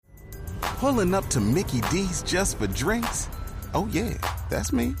Pulling up to Mickey D's just for drinks? Oh yeah,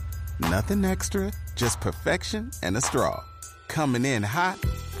 that's me. Nothing extra, just perfection and a straw. Coming in hot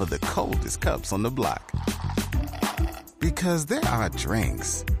for the coldest cups on the block. Because there are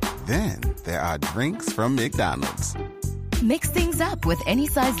drinks. Then there are drinks from McDonald's. Mix things up with any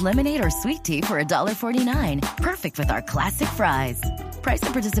size lemonade or sweet tea for $1.49. Perfect with our classic fries. Price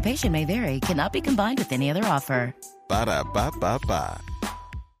and participation may vary. Cannot be combined with any other offer. Ba-da-ba-ba-ba.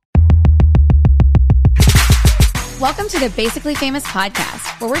 Welcome to the Basically Famous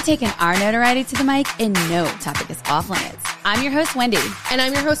podcast, where we're taking our notoriety to the mic and no topic is off limits. I'm your host, Wendy. And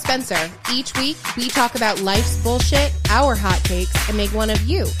I'm your host, Spencer. Each week, we talk about life's bullshit, our hot takes, and make one of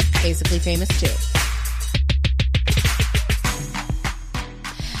you basically famous too.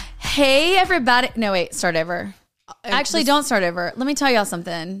 Hey, everybody. No, wait, start over. Actually, don't start over. Let me tell y'all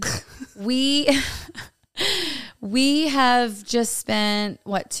something. We have just spent,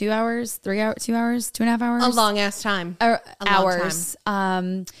 2 hours, 3 hours, 2 hours, 2.5 hours? A long ass time. Hours.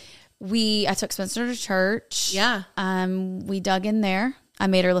 I took Spencer to church. Yeah. We dug in there. I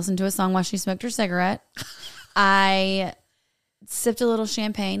made her listen to a song while she smoked her cigarette. I sipped a little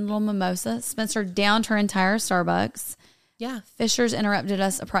champagne, a little mimosa. Spencer downed her entire Starbucks. Yeah. Fisher's interrupted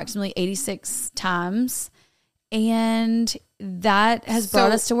us approximately 86 times. And that has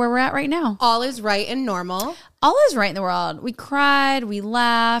brought us to where we're at right now. All is right and normal. All is right in the world. We cried, we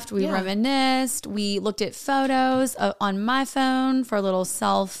laughed, we reminisced, we looked at photos on my phone for a little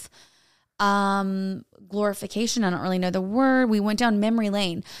self glorification. I don't really know the word. We went down memory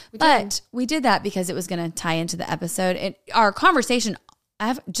lane. We did that because it was going to tie into the episode. Our conversation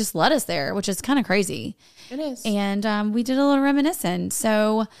just led us there, which is kind of crazy. It is. And we did a little reminiscing.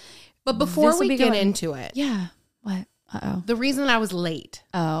 So, but before we get into it. Yeah. What? Uh-oh. The reason I was late.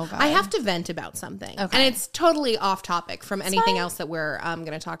 Oh, God. I have to vent about something. Okay. And it's totally off topic from anything else that we're going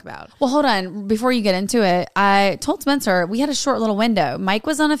to talk about. Well, hold on. Before you get into it, I told Spencer we had a short little window. Mike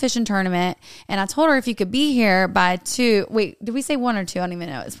was on a fishing tournament, and I told her if you could be here by 2. Wait, did we say 1 or 2? I don't even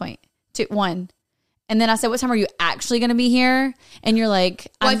know at this point. 1. And then I said, what time are you actually going to be here? And you're like,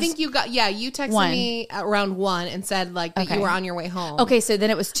 well, I think you texted me around 1 and said that you were on your way home. Okay, so then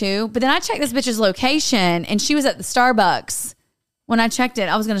it was 2. But then I checked this bitch's location and she was at the Starbucks. When I checked it,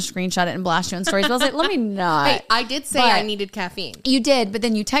 I was going to screenshot it and blast you on stories. But I was like, let me not. Hey, I did say I needed caffeine. You did, but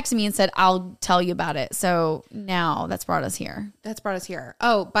then you texted me and said, I'll tell you about it. So now that's brought us here.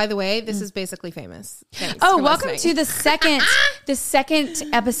 Oh, by the way, this is Basically Famous. Thanks welcome to the second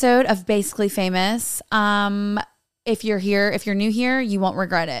episode of Basically Famous. If you're new here, you won't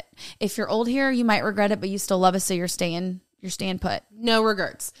regret it. If you're old here, you might regret it, but you still love us, so you're staying put. No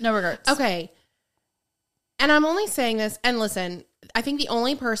regrets. Okay. And I'm only saying this, and listen, I think the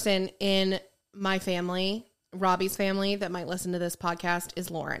only person in my family, Robbie's family, that might listen to this podcast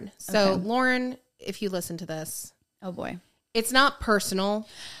is Lauren. So Lauren, if you listen to this. Oh boy. It's not personal.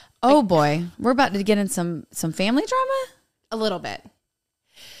 Oh boy. We're about to get in some family drama? A little bit.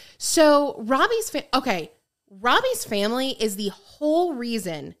 So Robbie's family is the whole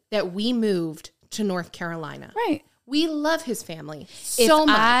reason that we moved to North Carolina. Right. We love his family so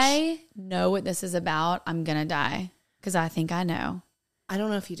much. If I know what this is about, I'm going to die because I think I know. I don't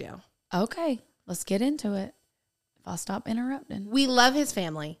know if you do. Okay, let's get into it. If I'll stop interrupting. We love his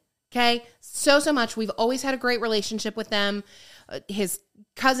family, okay? So much. We've always had a great relationship with them. His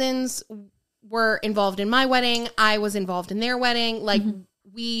cousins were involved in my wedding. I was involved in their wedding. Like,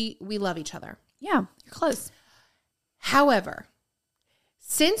 we love each other. Yeah, you're close. However,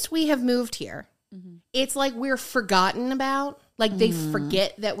 since we have moved here, it's like we're forgotten about. Like they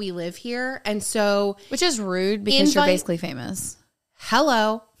forget that we live here. And so... Which is rude because you're basically famous.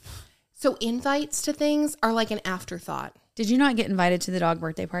 Hello. So invites to things are like an afterthought. Did you not get invited to the dog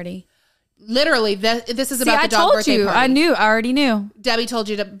birthday party? Literally, this is about the dog birthday party. I already knew. Debbie told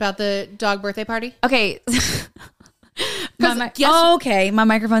you about the dog birthday party? Okay. My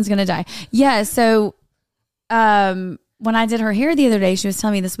microphone's going to die. Yeah, so... when I did her hair the other day, she was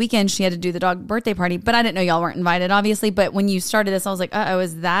telling me this weekend she had to do the dog birthday party, but I didn't know y'all weren't invited, obviously. But when you started this, I was like,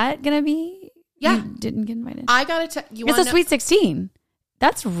 is that going to be? Yeah. You didn't get invited. I got to tell you. It's a Sweet 16.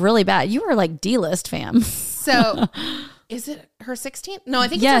 That's really bad. You were like D-list, fam. So is it her 16th? No, I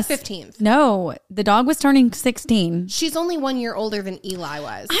think it's her 15th. No, the dog was turning 16. She's only 1 year older than Eli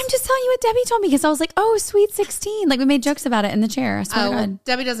was. I'm just telling you what Debbie told me because I was like, Sweet 16. Like we made jokes about it in the chair. I swear to God.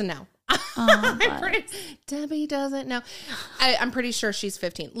 Debbie doesn't know. Debbie doesn't know. I'm pretty sure she's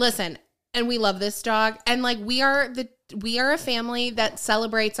 15. Listen, and we love this dog, and like we are a family that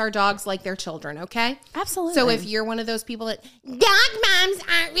celebrates our dogs like they're children. Okay, absolutely. So if you're one of those people that dog moms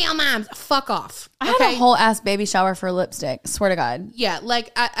aren't real moms, fuck off. I had a whole ass baby shower for lipstick. Swear to God. Yeah,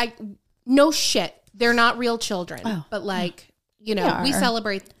 like No shit. They're not real children. Oh. But like, you know, They we are.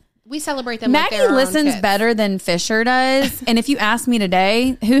 celebrate them. Maggie like they're our own listens kids. better than Fisher does. And if you ask me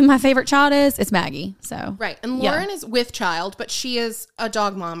today who my favorite child is, it's Maggie. So Right. And Yeah. Lauren is with child, but she is a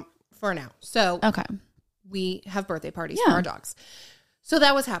dog mom for now. So okay. we have birthday parties Yeah. for our dogs. So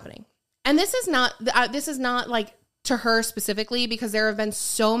that was happening. And this is not like to her specifically, because there have been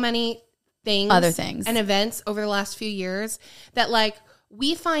so many things, Other things. and events over the last few years that like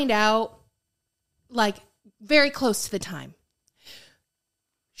we find out like very close to the time.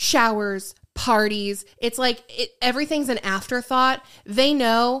 Showers, parties. It's like everything's an afterthought. They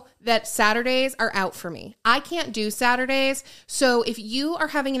know that Saturdays are out for me. I can't do Saturdays. So if you are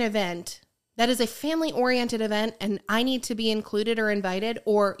having an event that is a family-oriented event and I need to be included or invited,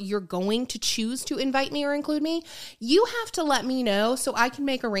 or you're going to choose to invite me or include me, you have to let me know so I can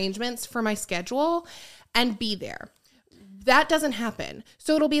make arrangements for my schedule and be there. That doesn't happen.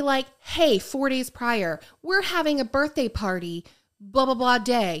 So it'll be like, hey, 4 days prior, we're having a birthday party, blah, blah, blah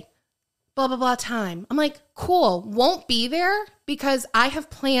day, blah, blah, blah time. I'm like, cool, won't be there because I have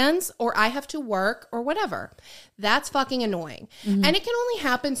plans or I have to work or whatever. That's fucking annoying. And it can only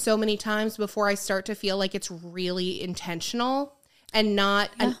happen so many times before I start to feel like it's really intentional and not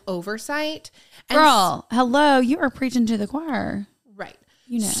an oversight. And Girl, hello. You are preaching to the choir. right.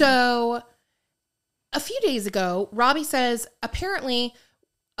 You know. So a few days ago, Robbie says apparently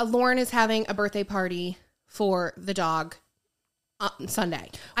Lauren is having a birthday party for the dog on Sunday.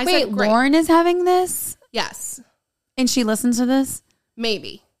 I Wait, said, great. Lauren is having this? Yes, And she listens to this?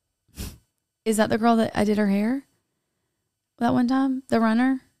 maybe. Is that the girl that I did her hair? That one time? The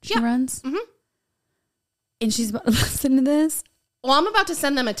runner? She Yeah. runs? Mhm. And she's about to listen to this? Well, I'm about to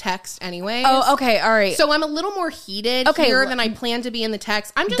send them a text anyways. Oh, okay. All right. So I'm a little more heated Okay, here l- than I plan to be in the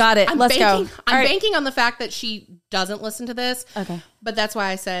text. I'm just Got it. I'm Let's go. banking, I'm All right. banking on the fact that she doesn't listen to this. Okay. But that's why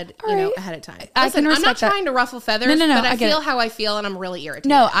I said, All you know, right. ahead of time. I Listen, can I'm not respect that. trying to ruffle feathers, No, but I I get feel it. how I feel and I'm really irritated.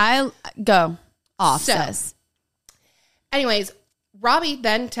 No, I go off, So- sis. Anyways, Robbie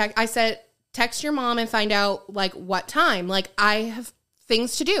then I said, text your mom and find out like what time. Like I have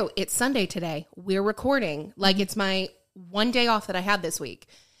things to do. It's Sunday today. We're recording. Like it's my one day off that I had this week.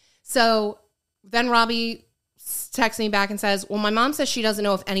 So then Robbie texts me back and says, well, my mom says she doesn't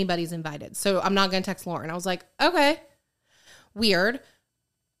know if anybody's invited. So I'm not going to text Lauren. I was like, okay, weird.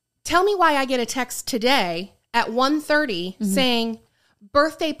 Tell me why I get a text today at 1:30 saying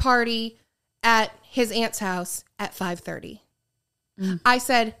birthday party at his aunt's house at 5:30. I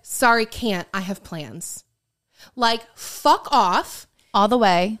said, sorry, can't. I have plans. Like, fuck off. All the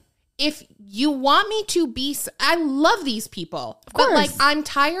way. If you want me to be, I love these people. But course. like, I'm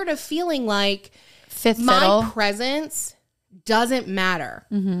tired of feeling like Fifth my fiddle. presence doesn't matter.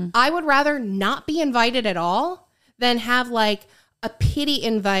 I would rather not be invited at all than have like a pity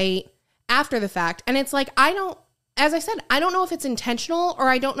invite after the fact. And it's like, as I said, I don't know if it's intentional or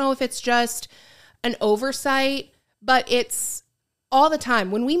I don't know if it's just an oversight, but it's all the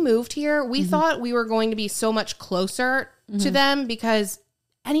time. When we moved here, we thought we were going to be so much closer to them because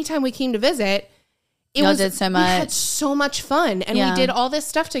anytime we came to visit, Y'all did so we had much. so much fun and Yeah. we did all this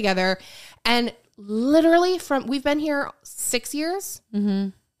stuff together. And literally we've been here 6 years.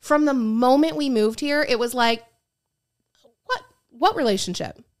 From the moment we moved here, it was like, what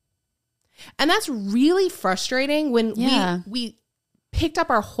relationship? And that's really frustrating when Yeah. we picked up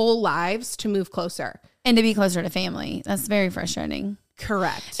our whole lives to move closer. And to be closer to family. That's very frustrating.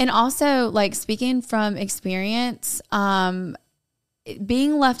 Correct. And also, like, speaking from experience,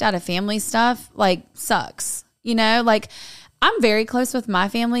 being left out of family stuff, like, sucks. You know, like, I'm very close with my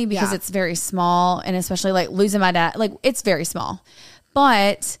family because Yeah. it's very small. And especially, like, losing my dad, like, it's very small.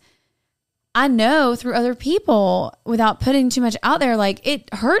 But I know through other people, without putting too much out there, like,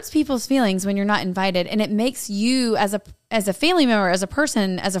 it hurts people's feelings when you're not invited. And it makes you, as a family member, as a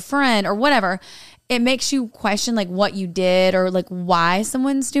person, as a friend, or whatever, it makes you question like what you did or like why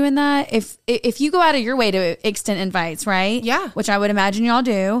someone's doing that. If you go out of your way to extend invites, right? Yeah. Which I would imagine y'all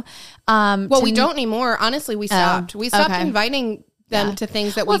do. Well, we don't anymore. Honestly, we stopped. We stopped okay. inviting them Yeah. to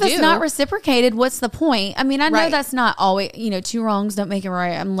things that Well, we if do. it's not reciprocated, what's the point? I mean, I know Right. that's not always, two wrongs don't make it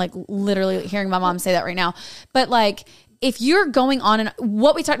right. I'm like literally hearing my mom say that right now. But like, if you're going on and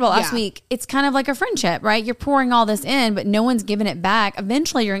what we talked about last Yeah. week, it's kind of like a friendship, right? You're pouring all this in, but no one's giving it back.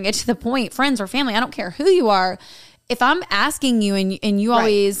 Eventually you're gonna get to the point, friends or family, I don't care who you are. If I'm asking you and you Right.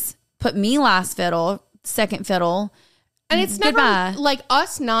 always put me last fiddle, second fiddle, And it's Goodbye. never like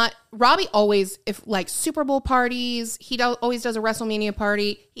us not, Robbie always, if like Super Bowl parties, he always does a WrestleMania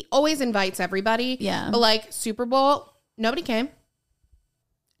party. He always invites everybody. Yeah. But like Super Bowl, nobody came.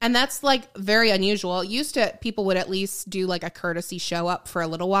 And that's like very unusual. Used to, people would at least do like a courtesy show up for a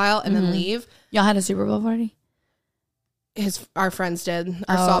little while and then leave. Y'all had a Super Bowl party? Our friends did.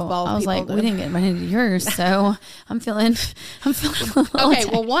 Our softball. I was people like, did. we didn't get invited to yours, so I'm feeling a little Okay,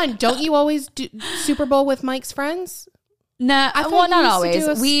 well, one, don't you always do Super Bowl with Mike's friends? No, thought well, you not used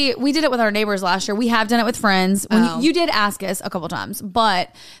to always. do We did it with our neighbors last year. We have done it with friends. When you did ask us a couple times,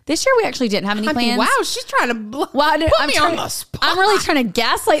 but this year we actually didn't have any I mean, plans. wow, she's trying to put me on the spot. I'm really trying to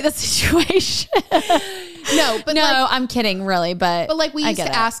gaslight the situation. No, but I'm kidding, really. But like we I used get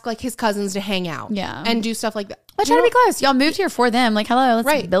to it. ask like his cousins to hang out, Yeah. and do stuff like that. I try to be close. Y'all moved here for them. Like, hello,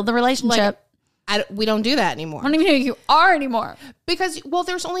 let's build the relationship. We don't do that anymore. I don't even know who you are anymore. Because, well,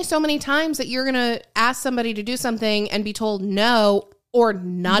 there's only so many times that you're going to ask somebody to do something and be told no or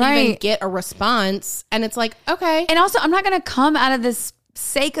not even get a response. And it's like, okay. And also, I'm not going to come out of this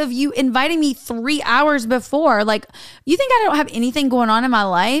sake of you inviting me 3 hours before. Like, you think I don't have anything going on in my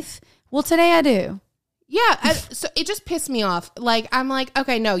life? Well, today I do. Yeah. So it just pissed me off. Like, I'm like,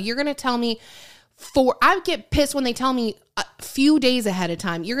 okay, no, you're going to tell me I get pissed when they tell me a few days ahead of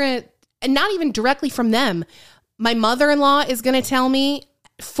time. You're going to, and not even directly from them. My mother-in-law is going to tell me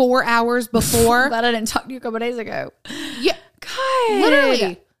 4 hours before. Glad I didn't talk to you a couple days ago. Yeah. God.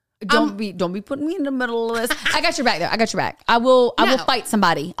 Literally. Don't be putting me in the middle of this. I got your back though. I got your back. I will fight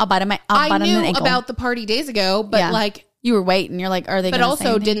somebody. I'll bite him. I him in knew the ankle. about the party days ago, but like you were waiting. You're like, are they? But gonna say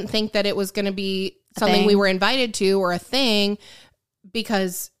also anything? didn't think that it was going to be something thing. we were invited to or a thing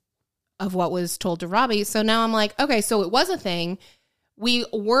because of what was told to Robbie. So now I'm like, okay, so it was a thing. We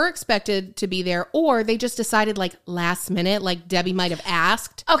were expected to be there, or they just decided like last minute, like Debbie might have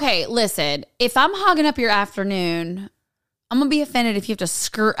asked. Okay, listen. If I'm hogging up your afternoon, I'm gonna be offended if you have to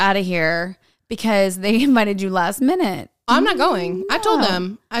skirt out of here because they invited you last minute. I'm not going. I told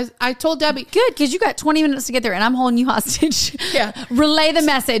them. I told Debbie. Good, because you got 20 minutes to get there, and I'm holding you hostage. Yeah. Relay the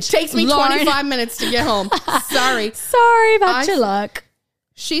message. Takes me Lauren. 25 minutes to get home. Sorry. Sorry about your luck.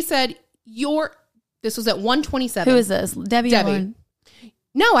 She said, this was at 1:27. Who is this? Debbie. Or Lauren?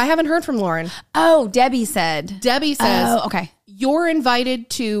 No, I haven't heard from Lauren. Oh, Debbie said. Debbie says, oh, okay. You're invited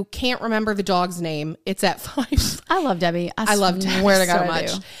to, can't remember the dog's name. It's at 5. I love Debbie. I love Debbie swear to God so I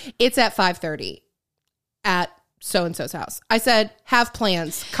much. do. It's at 5:30 at so-and-so's house. I said, have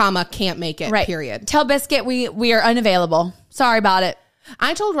plans, comma, can't make it, Right. period. Tell Biscuit we are unavailable. Sorry about it.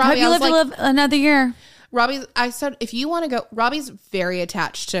 I told Hope Robbie, you I was live like, to live another year. I said, if you want to go, Robbie's very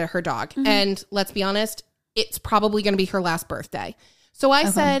attached to her dog. Mm-hmm. And let's be honest, it's probably going to be her last birthday. So I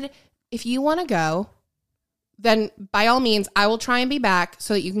said, if you want to go, then by all means, I will try and be back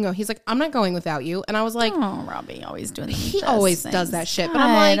so that you can go. He's like, I'm not going without you. And I was like, Oh, Robbie always doing he those always things. does that shit. God, But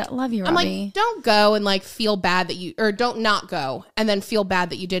I'm like, love you, I'm Robbie. like, don't go and like feel bad that you, or don't not go and then feel bad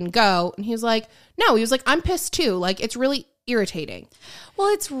that you didn't go. And he was like, no, he was like, I'm pissed too. Like, it's really irritating. Well,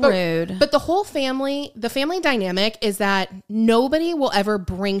 it's rude. But the whole family, the family dynamic is that nobody will ever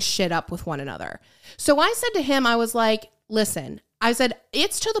bring shit up with one another. So I said to him, I was like, listen, I said,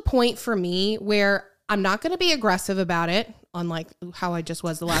 it's to the point for me where I'm not going to be aggressive about it, unlike how I just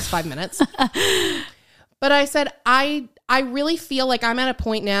was the last 5 minutes. But I said, I really feel like I'm at a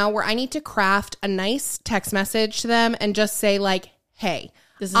point now where I need to craft a nice text message to them and just say like, hey,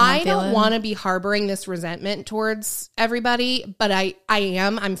 This is how I'm I don't feeling. want to be harboring this resentment towards everybody, but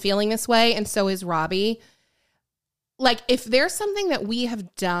I'm feeling this way. And so is Robbie. Like, if there's something that we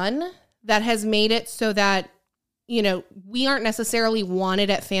have done that has made it so that, you know, we aren't necessarily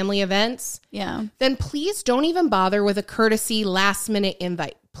wanted at family events, Yeah. then please don't even bother with a courtesy last minute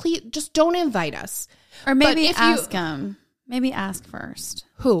invite. Please just don't invite us. Or maybe if you- ask them. Maybe ask first.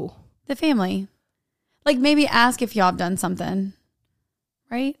 Who? The family. Like maybe ask if y'all have done something.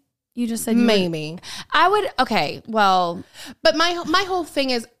 Right? You just said you would- Maybe. I would. Okay. Well, But my whole thing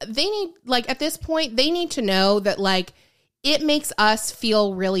is they need, like, at this point, they need to know that, like, it makes us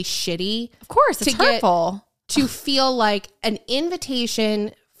feel really shitty of course, it's To get- hurtful. to feel like an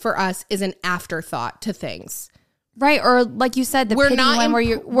invitation for us is an afterthought to things. Right. Or like you said, the We're pity not one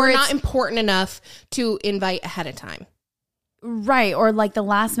where we're not it's- important enough to invite ahead of time. right. Or like the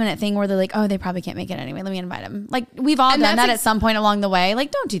last minute thing where they're like, oh, they probably can't make it anyway. Let me invite them. Like we've all And done that's that at some point along the way.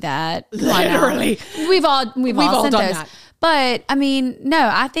 Like, don't do that. Come on now. Literally. We've all sent done those. that. But I mean, no,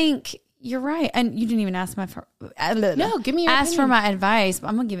 I think you're right. And you didn't even ask No, give me your ask for opinion. my advice, but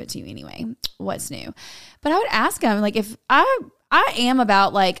I'm gonna give it to you anyway. What's new? But I would ask him, like, if I am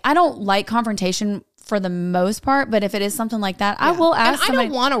about, like, I don't like confrontation for the most part, but if it is something like that, I will ask And I somebody.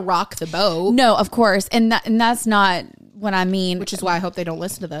 don't want to rock the boat, No, of course. And that's not what I mean. which is why I hope they don't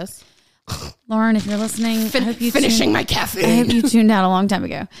listen to this. Lauren, if you're listening, I hope you Finishing tuned- my I hope caffeine. you tuned out a long time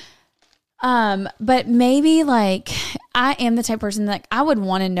ago. But maybe like I am the type of person that I would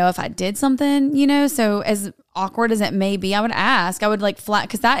want to know if I did something, so as awkward as it may be, I would ask. I would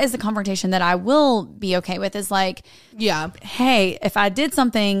because that is the confrontation that I will be okay with, is like, yeah, hey, if I did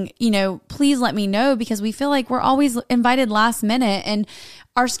something, please let me know, because we feel like we're always invited last minute and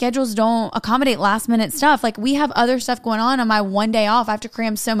our schedules don't accommodate last minute stuff. Like, we have other stuff going on my one day off. I have to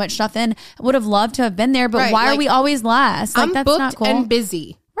cram so much stuff in. I would have loved to have been there, but why are we always last? I'm that's booked not cool. and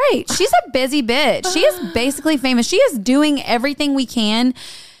busy. Right. She's a busy bitch. She is basically famous. She is doing everything we can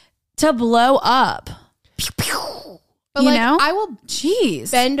to blow up. But I will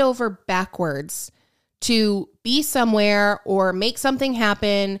bend over backwards to be somewhere or make something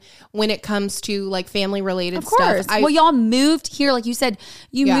happen when it comes to like family related stuff. Well, y'all moved here. Like you said,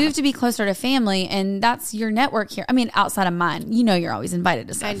 you moved to be closer to family, and that's your network here. I mean, outside of mine, you're always invited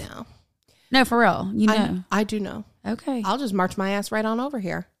to stuff. I know. No, for real. I do know. Okay. I'll just march my ass right on over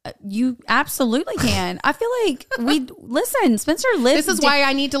here. You absolutely can. I feel like listen, Spencer lived. This is why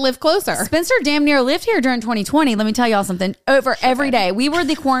I need to live closer. Spencer damn near lived here during 2020. Let me tell y'all something. Over every day. We were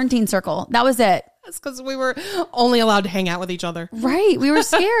the quarantine circle. That was it. That's because we were only allowed to hang out with each other. Right. We were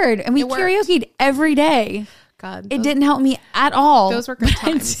scared, and we karaoke'd every day. God. It didn't help me at all. Those were good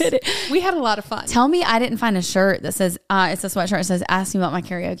times. We had a lot of fun. Tell me I didn't find a shirt that says, it's a sweatshirt that says, ask me about my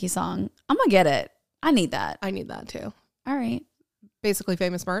karaoke song. I'm going to get it. I need that. I need that too. All right. Basically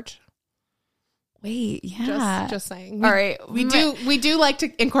famous merch. Wait, yeah. Just saying. All right. We do like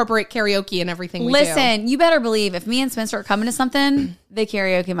to incorporate karaoke in everything we do. Listen, you better believe if me and Spencer are coming to something, the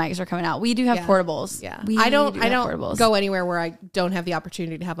karaoke mics are coming out. We do have portables. Yeah. I don't portables. Go anywhere where I don't have the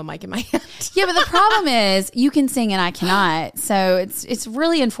opportunity to have a mic in my hand. Yeah, but the problem is you can sing and I cannot. So it's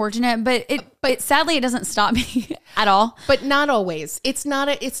really unfortunate, but sadly it doesn't stop me at all. But not always. It's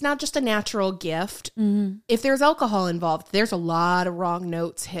not just a natural gift. Mm-hmm. If there's alcohol involved, there's a lot of wrong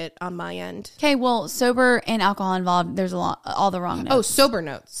notes hit on my end. Okay, well, sober and alcohol involved, there's all the wrong notes. Oh, sober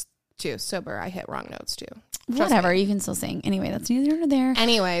notes too. Sober, I hit wrong notes too. Whatever, you can still sing. Anyway, that's neither here nor there.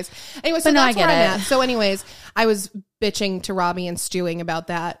 Anyways, so that's where I'm at. So anyways, I was bitching to Robbie and stewing about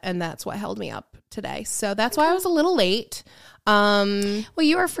that, and that's what held me up today. So that's why I was a little late. Well,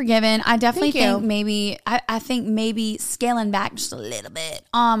 you are forgiven. I definitely think maybe I think maybe scaling back just a little bit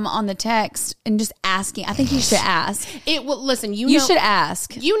on the text and just asking. I think you should ask. Listen, you should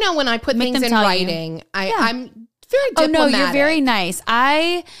ask. When I put things in writing, I'm very diplomatic. Oh no, you're very nice.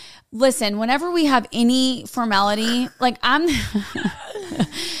 Listen, whenever we have any formality, like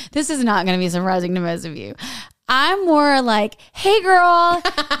this is not going to be surprising to most of you. I'm more like, hey girl,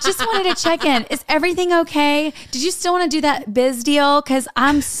 just wanted to check in. Is everything okay? Did you still want to do that biz deal? Because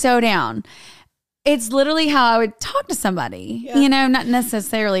I'm so down. It's literally how I would talk to somebody, not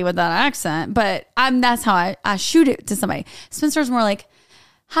necessarily with that accent, but that's how I shoot it to somebody. Spencer's more like,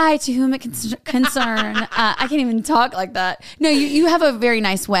 hi, to whom it concern. I can't even talk like that. No, you have a very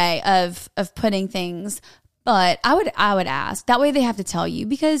nice way of putting things, but I would ask. That way they have to tell you,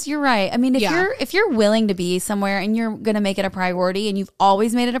 because you're right. I mean, if you're willing to be somewhere and you're going to make it a priority and you've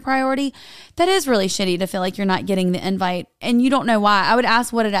always made it a priority, that is really shitty to feel like you're not getting the invite and you don't know why. I would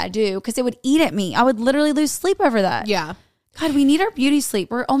ask, what did I do? Because it would eat at me. I would literally lose sleep over that. Yeah. God, we need our beauty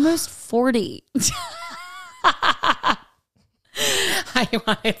sleep. We're almost 40. I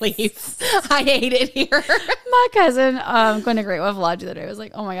want to leave. I hate it here. My cousin, going to Great Wolf Lodge the other day, was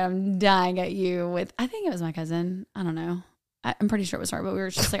like, oh my God, I'm dying at you with, I think it was my cousin. I don't know. I'm pretty sure it was her, but we were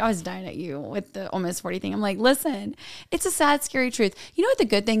just like, I was dying at you with the almost 40 thing. I'm like, listen, it's a sad, scary truth. You know what the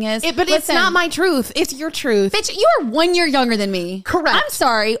good thing is? It's not my truth. It's your truth. Bitch, you are 1 year younger than me. Correct. I'm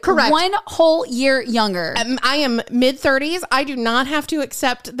sorry. Correct. 1 whole year younger. I am mid-30s. I do not have to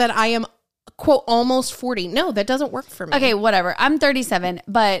accept that I am, quote, almost 40. No, that doesn't work for me. Okay, whatever. I'm 37,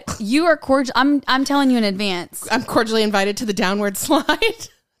 but you are cordial. I'm telling you in advance. I'm cordially invited to the downward slide.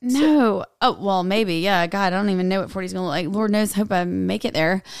 No. Oh, well, maybe. Yeah. God, I don't even know what 40 is going to look like. Lord knows. Hope I make it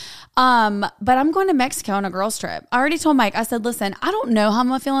there. But I'm going to Mexico on a girls trip. I already told Mike, I said, listen, I don't know how I'm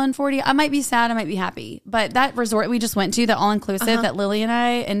going to feel on 40. I might be sad. I might be happy. But that resort we just went to, the all-inclusive that Lily and I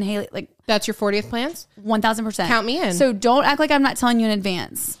and Haley, like. That's your 40th plans? 1,000%. Count me in. So don't act like I'm not telling you in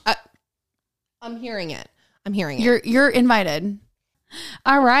advance. I'm hearing it. You're invited.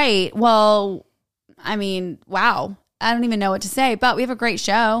 All right. Well, I mean, wow. I don't even know what to say, but we have a great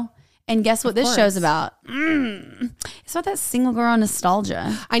show. And guess what this show's about? It's about that single girl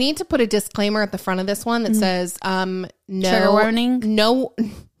nostalgia. I need to put a disclaimer at the front of this one that says, no, trigger warning.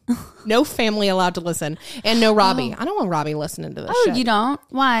 No family allowed to listen. And no Robbie. I don't want Robbie listening to this shit. You don't?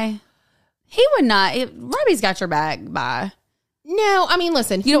 Why? He would not. Robbie's got your back. Bye. No, I mean,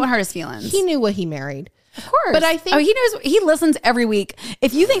 listen. You don't want to hurt his feelings. He knew what he married. Of course. But I think... Oh, he knows. He listens every week.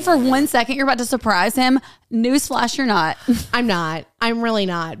 If you think for 1 second you're about to surprise him, newsflash, you're not. I'm not. I'm really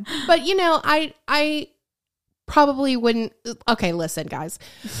not. But, you know, I probably wouldn't... Okay, listen, guys.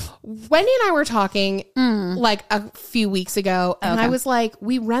 Wendy and I were talking like a few weeks ago, and I was like,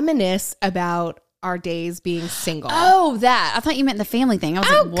 we reminisce about our days being single. Oh, that. I thought you meant the family thing. I was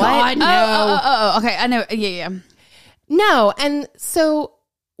like, what? God, no. Oh, okay. I know. Yeah. No. And so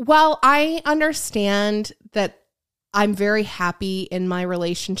while I understand that I'm very happy in my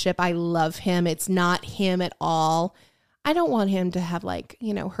relationship, I love him. It's not him at all. I don't want him to have like,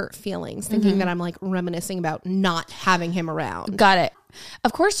 you know, hurt feelings thinking that I'm like reminiscing about not having him around. Got it.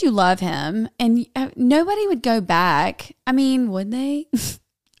 Of course you love him, and nobody would go back. I mean, would they?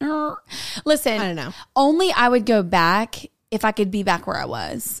 Listen, I don't know. Only I would go back if I could be back where I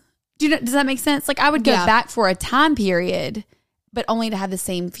was. Does that make sense? Like I would go back for a time period, but only to have the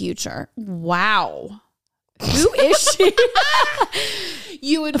same future. Wow. Who is she?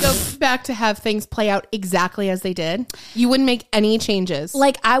 You would go back to have things play out exactly as they did? You wouldn't make any changes?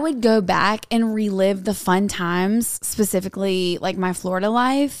 Like I would go back and relive the fun times, specifically like my Florida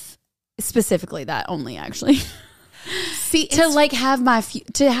life. Specifically that only, actually. See, to like have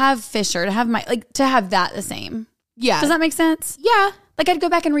to have Fisher, to have to have that the same. Yeah. Does that make sense? Yeah. Like I'd go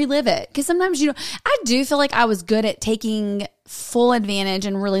back and relive it. Because sometimes, you know, I do feel like I was good at taking full advantage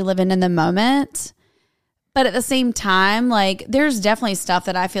and really living in the moment. But at the same time, like there's definitely stuff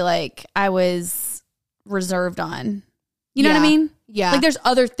that I feel like I was reserved on. You know what I mean? Yeah. Like there's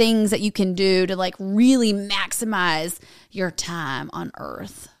other things that you can do to like really maximize your time on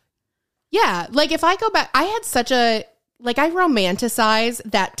Earth. Yeah. Like if I go back, I had such a, like I romanticize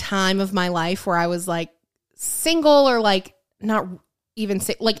that time of my life where I was like single or like not even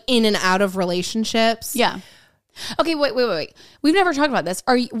like in and out of relationships. Yeah. Okay, wait. We've never talked about this.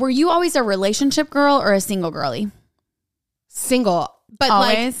 Were you always a relationship girl or a single girly? Single. But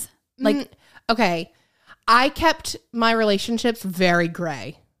always? okay. I kept my relationships very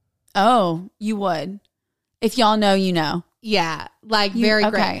gray. Oh, you would. If y'all know, you know. Yeah, like very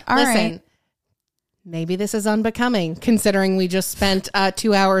gray. All Listen, right. Maybe this is unbecoming considering we just spent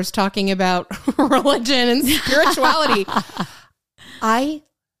 2 hours talking about religion and spirituality. I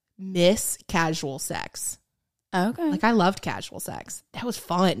miss casual sex. Okay. Like I loved casual sex. That was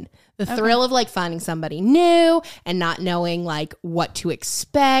fun. The thrill of like finding somebody new and not knowing like what to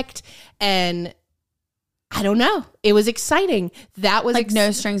expect. And I don't know. It was exciting. That was like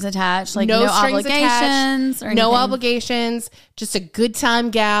no strings attached, like no no strings obligations attached, or anything. no obligations, just a good time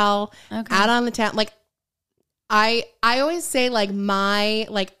gal out on the town. Like I always say like my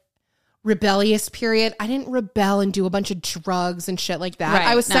like rebellious period, I didn't rebel and do a bunch of drugs and shit like that. Right,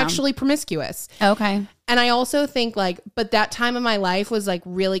 I was no. sexually promiscuous. Okay. And I also think like, but that time of my life was like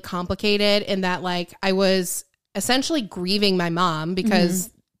really complicated in that like I was essentially grieving my mom because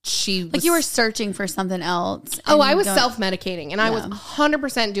she was, like you were searching for something else. Oh, I was self-medicating and I was Yeah.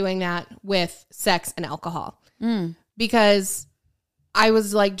 100% doing that with sex and alcohol because I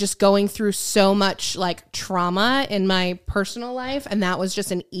was like just going through so much like trauma in my personal life. And that was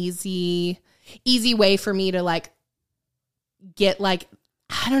just an easy way for me to like get like,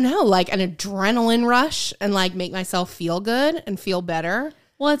 I don't know, like an adrenaline rush and like make myself feel good and feel better.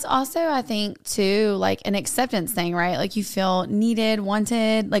 Well, it's also, I think, too, like an acceptance thing, right? Like you feel needed,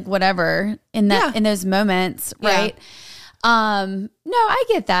 wanted, like whatever in that in those moments, right? No, I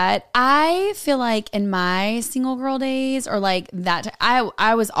get that. I feel like in my single girl days or like that,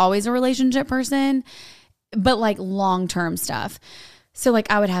 I was always a relationship person, but like long-term stuff. So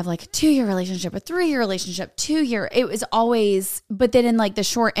like I would have like a 2-year relationship, a 3-year relationship, 2-year. It was always, but then in like the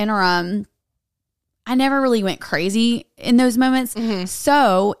short interim, I never really went crazy in those moments.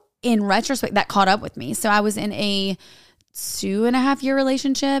 So in retrospect, that caught up with me. So I was in a 2.5-year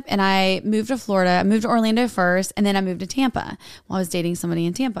relationship and I moved to Florida. I moved to Orlando first and then I moved to Tampa while I was dating somebody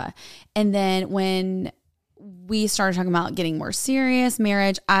in Tampa. And then when we started talking about getting more serious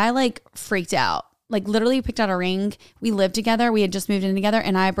marriage, I like freaked out. Like literally picked out a ring. We lived together. We had just moved in together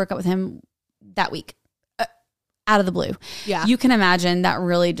and I broke up with him that week. Out of the blue. Yeah. You can imagine that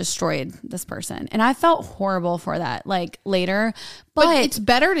really destroyed this person. And I felt horrible for that, like later. But it's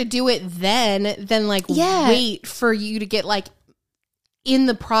better to do it then than like wait for you to get like in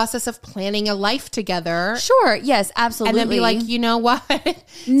the process of planning a life together. Sure. Yes, absolutely. And then be like, you know what?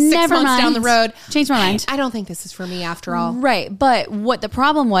 6 Never months mind. down the road. Change my mind. I don't think this is for me after all. Right. But what the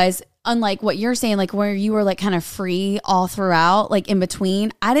problem was, unlike what you're saying, like where you were like kind of free all throughout, like in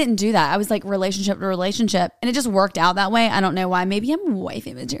between, I didn't do that. I was like relationship to relationship, and it just worked out that way. I don't know why. Maybe I'm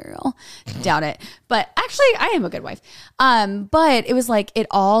wifey material. Doubt it. But actually, I am a good wife. But it was like it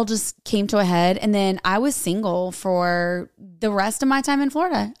all just came to a head, and then I was single for the rest of my time in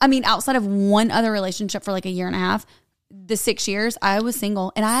Florida. I mean, outside of one other relationship for like a year and a half, the 6 years I was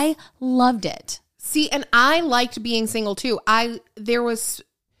single, and I loved it. See, and I liked being single too. There was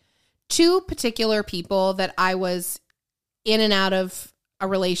 2 particular people that I was in and out of a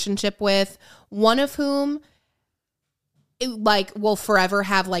relationship with, one of whom will forever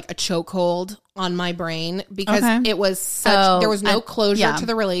have like a chokehold on my brain because it was there was no closure to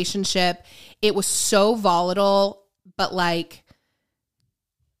the relationship. It was so volatile, but like,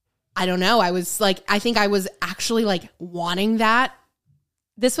 I don't know. I think I was actually like wanting that.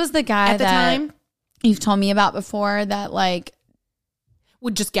 This was the guy at the time you've told me about before that like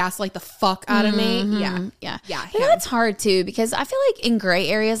would just gaslight the fuck out of me. Yeah. That's hard too, because I feel like in gray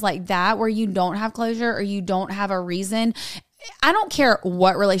areas like that where you don't have closure or you don't have a reason, I don't care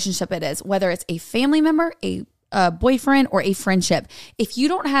what relationship it is, whether it's a family member, a boyfriend, or a friendship. If you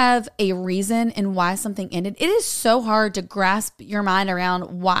don't have a reason and why something ended, it is so hard to grasp your mind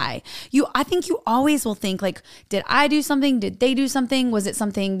around why. I think you always will think like, did I do something? Did they do something? Was it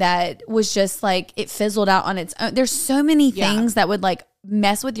something that was just like it fizzled out on its own? There's so many things that would like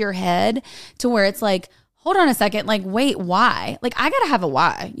mess with your head to where it's like, hold on a second, like wait, why? Like I gotta have a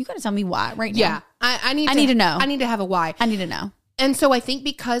why. You gotta tell me why right now. Yeah, I need to know. I need to have a why. I need to know. And so I think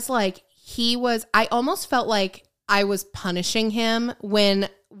because like I almost felt like I was punishing him when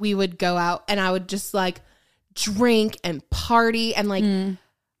we would go out and I would just like drink and party and like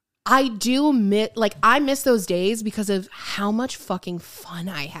I miss those days because of how much fucking fun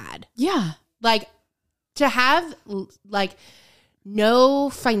I had. Yeah. Like to have like no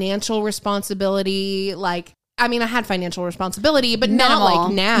financial responsibility, like I mean, I had financial responsibility, but minimal, not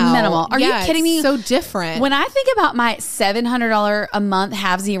like now. Minimal. Are you kidding me? So different. When I think about my $700 a month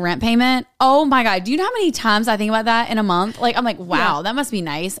halvesy rent payment, oh my God. Do you know how many times I think about that in a month? Like, I'm like, wow, that must be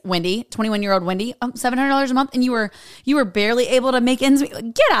nice. Wendy, 21-year-old Wendy, $700 a month. And you were barely able to make ends meet.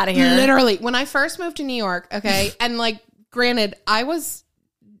 Like, get out of here. Literally. When I first moved to New York, okay. And like, granted,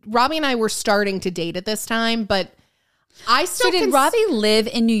 Robbie and I were starting to date at this time, but I still. So did Robbie live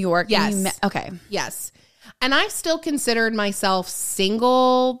in New York? Yes. Okay. Yes. And I still considered myself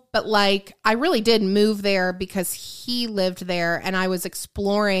single, but like I really did move there because he lived there and I was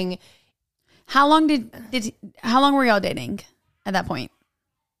exploring. How long were y'all dating at that point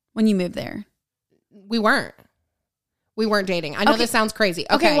when you moved there? We weren't dating. I know this sounds crazy.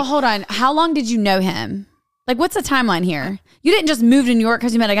 Okay. Well, hold on. How long did you know him? Like, what's the timeline here? You didn't just move to New York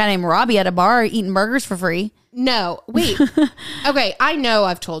because you met a guy named Robbie at a bar eating burgers for free. No, wait. Okay, I know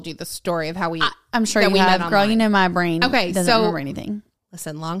I've told you the story of how I'm sure you have, girl. You know my brain. Okay, doesn't remember anything.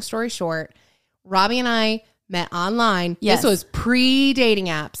 Listen, long story short, Robbie and I met online. Yes. This was pre-dating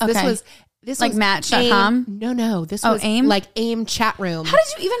apps. Okay. This like was Match.com? No. This was AIM? like AIM chat room. How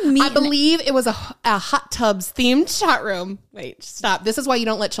did you even meet? I believe it was a hot tubs themed chat room. Wait, stop. This is why you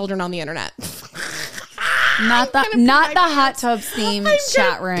don't let children on the internet. Not the hot tubs themed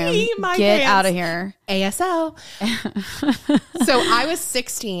chat room. Get out of here. ASL. So I was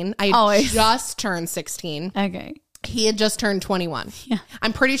 16. I had just turned 16. Okay. He had just turned 21. Yeah.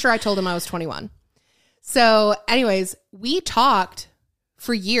 I'm pretty sure I told him I was 21. So anyways, we talked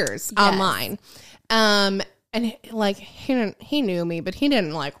for years online. And like he knew me, but he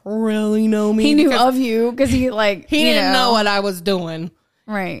didn't like really know me. He knew of you because he didn't know what I was doing.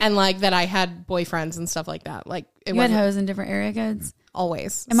 Right. And like that I had boyfriends and stuff like that. Like you had hoes in different area codes?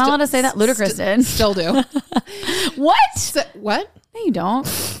 Always. Am I allowed to say that? Ludacris did. Still do. What? What? No, you don't.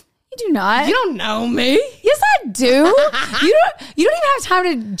 You do not. You don't know me. Yes, I do. You don't even have time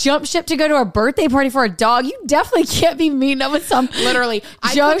to jump ship to go to a birthday party for a dog. You definitely can't be meeting up with some literally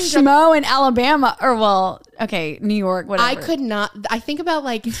Joe Schmo in Alabama New York, whatever. I could not. I think about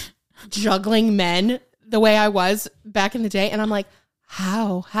like juggling men the way I was back in the day, and I'm like,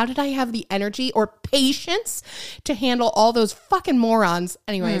 how did I have the energy or patience to handle all those fucking morons?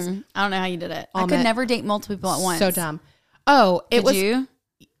 Anyways, I don't know how you did it. I could never date multiple people at once. So dumb. Oh, Did you?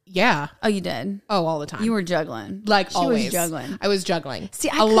 Yeah. Oh, you did? Oh, all the time. You were juggling. Like she always. was juggling. I was juggling. See,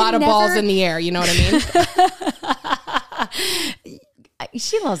 a lot of balls in the air. You know what I mean?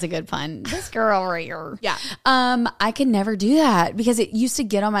 She loves a good pun. This girl right here. Yeah. I could never do that because it used to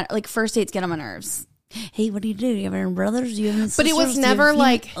get on my, like, first dates get on my nerves. Hey, what do? Do you have any brothers? Do you have any sisters? But it was never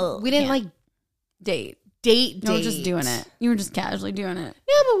like, we didn't like date. date. You were just doing it. You were just casually doing it.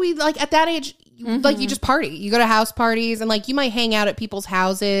 Yeah, but we like at that age, like you just party. You go to house parties and like you might hang out at people's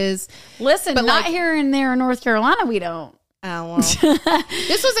houses. Listen, but not like, here and there in North Carolina, we don't. Oh, well.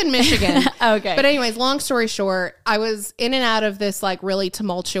 This was in Michigan. Okay. But anyways, long story short, I was in and out of this like really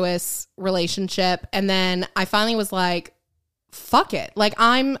tumultuous relationship. And then I finally was like, fuck it. Like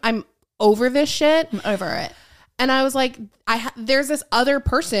I'm over this shit. I'm over it. And I was like, there's this other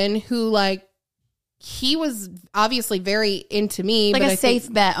person who like, he was obviously very into me. Like but a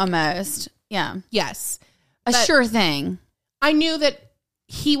safe bet almost. Yeah. Yes. A sure thing. I knew that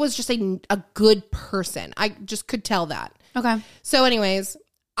he was just a good person. I just could tell that. Okay. So anyways,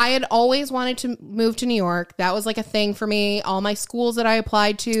 I had always wanted to move to New York. That was like a thing for me. All my schools that I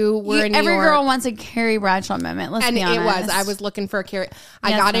applied to were in New York. Every girl wants a Carrie Bradshaw moment. Let's be honest. And it was. I was looking for a Carrie.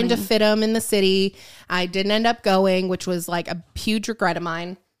 I got into FITM in the city. I didn't end up going, which was like a huge regret of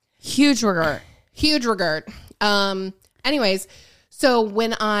mine. Huge regret. Huge regret. Anyways, so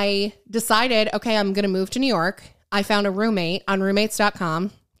when I decided, okay, I'm going to move to New York, I found a roommate on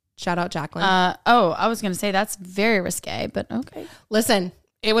roommates.com. Shout out Jacqueline. I was going to say that's very risque, but okay. Listen,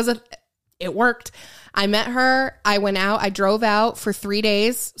 it worked. I met her. I went out. I drove out for 3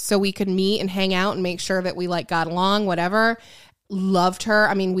 days so we could meet and hang out and make sure that we like got along, whatever. Loved her.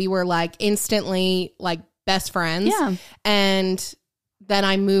 I mean, we were like instantly like best friends. Yeah. And then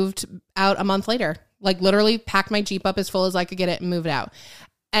I moved out a month later, like literally packed my Jeep up as full as I could get it and moved out.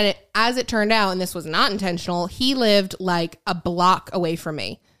 And as it turned out, and this was not intentional, he lived like a block away from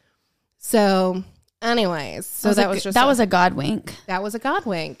me. So anyways, that was a God wink. That was a God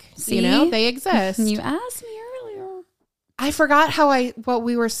wink. See? You know, they exist. You asked me earlier. I forgot what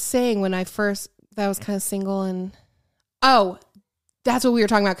we were saying when I was kind of single and that's what we were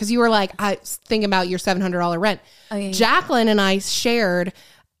talking about. Cause you were like, I was thinking about your $700 rent. Oh, yeah. Jacqueline and I shared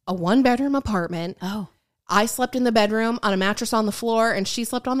a 1-bedroom apartment. Oh. I slept in the bedroom on a mattress on the floor and she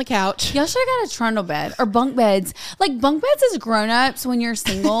slept on the couch. Y'all should have got a trundle bed or bunk beds. Like bunk beds as grown-ups when you're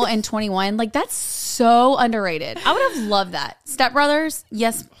single and 21. Like that's so underrated. I would have loved that. Step Brothers,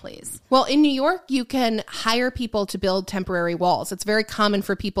 yes, please. Well, in New York, you can hire people to build temporary walls. It's very common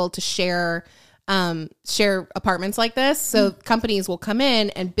for people to share apartments like this. So companies will come in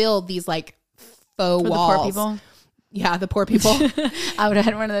and build these like faux walls. The poor people. Yeah, the poor people. I would have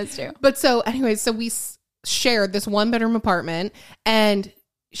had one of those too. But so anyways, so we shared this 1-bedroom apartment and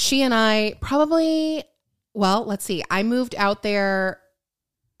she and I let's see. I moved out there.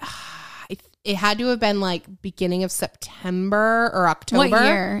 It had to have been like beginning of September or October. What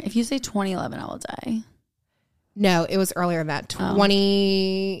year? If you say 2011, I will die. No, it was earlier than that.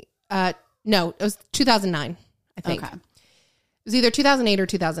 No, it was 2009, I think. Okay. It was either 2008 or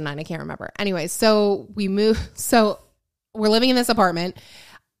 2009. I can't remember. Anyway, so we moved. So we're living in this apartment.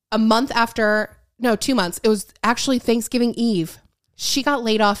 2 months. It was actually Thanksgiving Eve. She got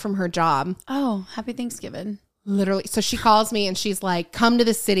laid off from her job. Oh, happy Thanksgiving. Literally. So she calls me and she's like, come to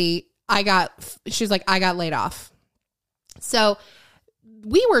the city. I got laid off. So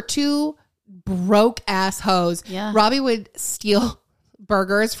we were two broke ass hoes. Yeah. Robbie would steal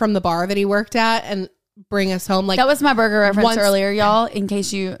burgers from the bar that he worked at and bring us home. Like that was my burger reference earlier, y'all. In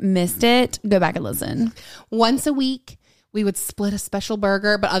case you missed it, go back and listen. Once a week, we would split a special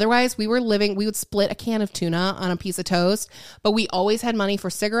burger, but otherwise we would split a can of tuna on a piece of toast, but we always had money for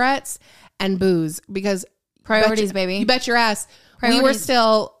cigarettes and booze because priorities, baby. You bet your ass. Priorities. We were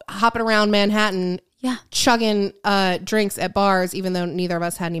still hopping around Manhattan, chugging drinks at bars, even though neither of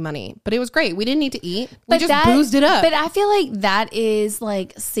us had any money. But it was great. We didn't need to eat. We just boozed it up. But I feel like that is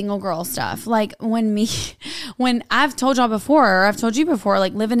like single girl stuff. Like when I've told y'all before, or I've told you before,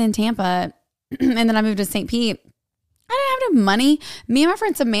 like living in Tampa and then I moved to St. Pete. I didn't have no money. Me and my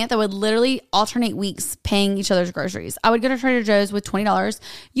friend Samantha would literally alternate weeks paying each other's groceries. I would go to Trader Joe's with $20.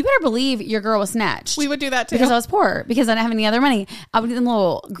 You better believe your girl was snatched. We would do that too. Because I was poor. Because I didn't have any other money. I would get them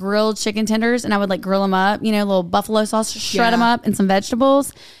little grilled chicken tenders and I would like grill them up. You know, little buffalo sauce, shred them up and some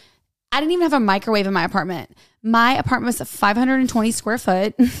vegetables. I didn't even have a microwave in my apartment. My apartment was 520 square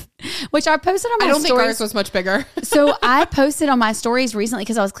foot, which I posted on my stories. I don't think ours was much bigger. So I posted on my stories recently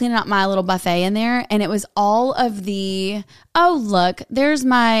because I was cleaning up my little buffet in there and it was all of look, there's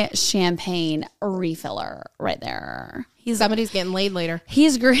my champagne refiller right there. Somebody's getting laid later.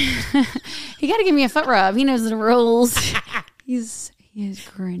 He's great. He got to give me a foot rub. He knows the rules. He is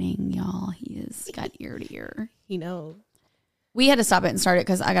grinning, y'all. He has got ear to ear. He knows. We had to stop it and start it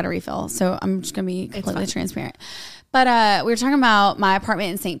because I got a refill. So I'm just going to be completely transparent. But we were talking about my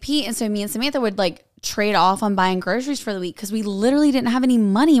apartment in St. Pete. And so me and Samantha would like trade off on buying groceries for the week because we literally didn't have any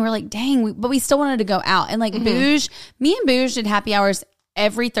money. We're like, dang, but we still wanted to go out. And like Booge, me and Booge did happy hours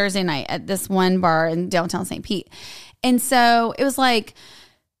every Thursday night at this one bar in downtown St. Pete. And so it was like,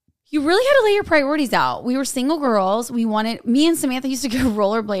 you really had to lay your priorities out. We were single girls. Me and Samantha used to go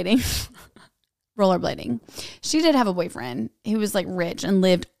rollerblading. She did have a boyfriend who was like rich and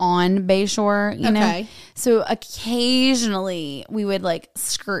lived on Bayshore, you know? So occasionally we would like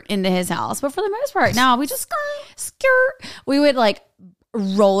skirt into his house. But for the most part, no, we just skirt. We would like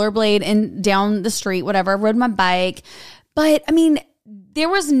rollerblade and down the street, whatever, rode my bike. But I mean, there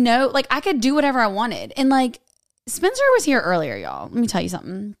was no, like, I could do whatever I wanted. And like, Spencer was here earlier, y'all. Let me tell you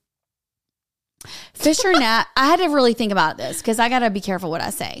something. Fisher Nat, I had to really think about this because I got to be careful what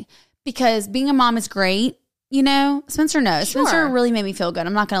I say. Because being a mom is great, you know? Spencer knows. Sure. Spencer really made me feel good.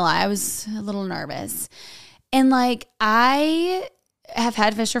 I'm not going to lie. I was a little nervous. And like, I have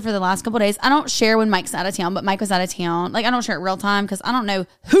had Fisher for the last couple of days. I don't share when Mike's out of town, but Mike was out of town. Like, I don't share it real time because I don't know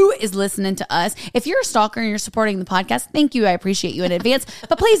who is listening to us. If you're a stalker and you're supporting the podcast, thank you. I appreciate you in advance.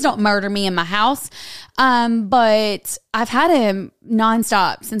 But please don't murder me in my house. But I've had him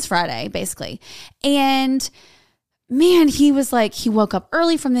nonstop since Friday, basically. And man, he was like, he woke up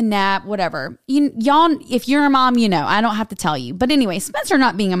early from the nap, whatever. Y'all, if you're a mom, you know, I don't have to tell you. But anyway, Spencer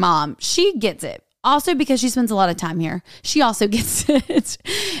not being a mom, she gets it. Also because she spends a lot of time here. She also gets it.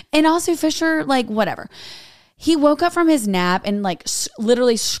 And also Fisher, like, whatever. He woke up from his nap and like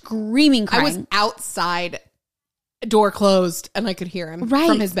literally screaming, crying. I was outside, door closed, and I could hear him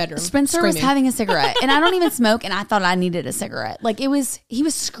from his bedroom. Spencer was having a cigarette. And I don't even smoke, and I thought I needed a cigarette. Like, he was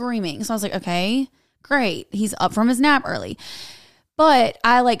screaming. So I was like, okay. Great. He's up from his nap early. But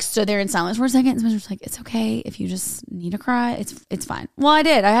I like stood there in silence for a second. And Spencer was like, it's okay. If you just need to cry, it's fine. Well, I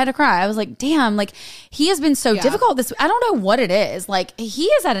did. I had to cry. I was like, damn, like he has been so difficult this. I don't know what it is. Like he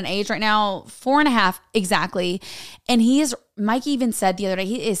is at an age right now, 4.5 exactly. And Mike even said the other day,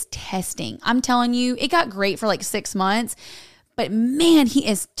 he is testing. I'm telling you, it got great for like 6 months. But man, he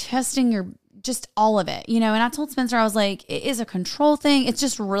is testing just all of it, you know? And I told Spencer, I was like, it is a control thing. It's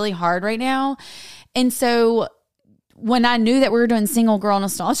just really hard right now. And so when I knew that we were doing single girl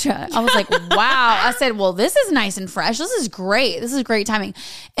nostalgia, I was like, wow. I said, well, this is nice and fresh. This is great. This is great timing.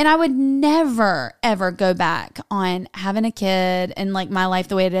 And I would never, ever go back on having a kid and like my life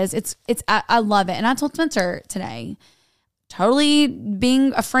the way it is. I love it. And I told Spencer today, totally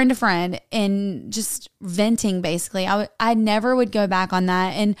being a friend to friend and just venting basically. I never would go back on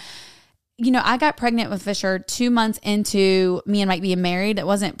that. And you know, I got pregnant with Fisher 2 months into me and Mike being married. It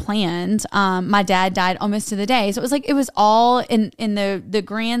wasn't planned. My dad died almost to the day. So it was like, it was all in the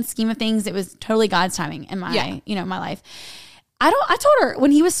grand scheme of things. It was totally God's timing in my, you know, my life. I told her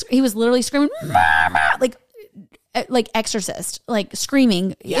when he was literally screaming, like Exorcist, like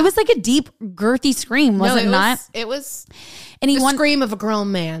screaming. Yeah. It was like a deep, girthy scream, was it not? It was and the scream of a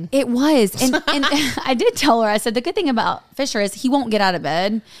grown man. It was. And I did tell her, I said, the good thing about Fisher is he won't get out of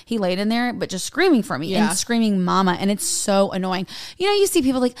bed. He laid in there, but just screaming for me and screaming mama. And it's so annoying. You know, you see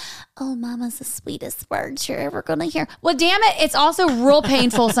people like, oh, mama's the sweetest word you're ever going to hear. Well, damn it. It's also real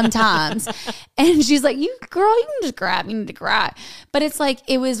painful sometimes. And she's like, you can just cry. You need to cry. But it's like,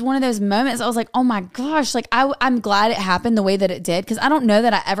 it was one of those moments. I was like, oh my gosh. Like I'm glad it happened the way that it did. Cause I don't know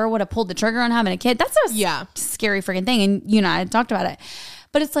that I ever would have pulled the trigger on having a kid. That's a scary freaking thing. And you know, I talked about it,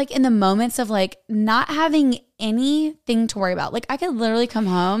 but it's like in the moments of like not having anything to worry about. Like I could literally come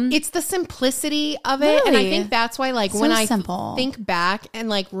home. It's the simplicity of it. And I think that's why like when I think back and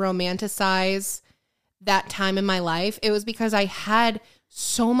like romanticize that time in my life, it was because I had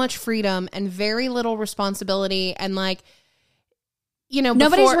so much freedom and very little responsibility. And like, you know,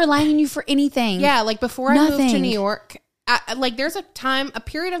 nobody's relying on you for anything. Yeah. Like before I moved to New York, like there's a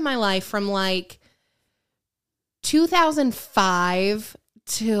period of my life from like 2005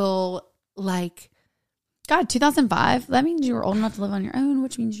 till like, God, 2005. That means you were old enough to live on your own,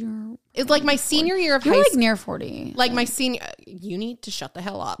 which means you're. It's like my senior year of high school. You're like near 40. Like my senior. You need to shut the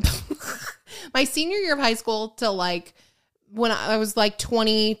hell up. My senior year of high school till like when I was like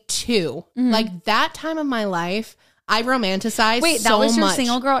 22. Mm-hmm. Like that time of my life, I romanticized. Wait, that was your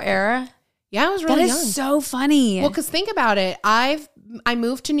single girl era? Yeah, I was really young. That is so funny. Well, because think about it. I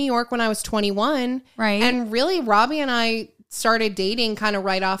moved to New York when I was 21. Right. And really, Robbie and I started dating kind of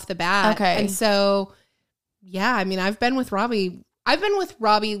right off the bat. Okay. And so, yeah, I mean, I've been with Robbie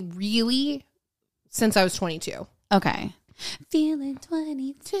really since I was 22. Okay. Feeling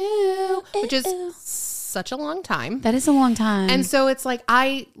 22. Which is such a long time. That is a long time. And so it's like,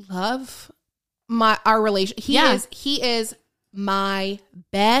 I love our relation. He is my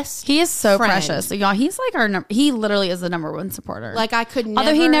best. He is so friend. precious. So y'all, he's like he literally is the number one supporter. Like I could never.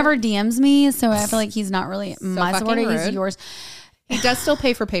 Although he never DMs me, so I feel like he's not really my supporter. Rude. He's yours. He does still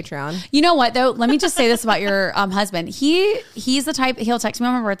pay for Patreon. You know what though? Let me just say this about your husband. He's the type, he'll text me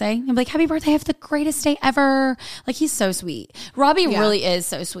on my birthday and be like, happy birthday, have the greatest day ever. Like, he's so sweet. Robbie really is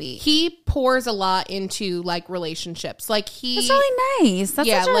so sweet. He pours a lot into like relationships. Like That's really nice.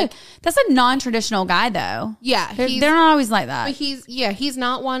 That's that's a non-traditional guy though. Yeah. They're not always like that. But he's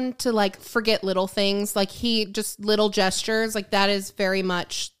not one to like forget little things. Like he just little gestures. Like that is very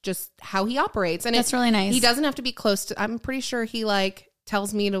much just how he operates. And that's really nice. He doesn't have to be close to, I'm pretty sure he like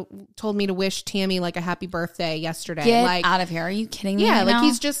told me to wish Tammy like a happy birthday yesterday. Get like out of here. Are you kidding me? Yeah. Right like now?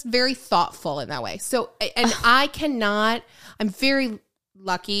 he's just very thoughtful in that way. So, and I'm very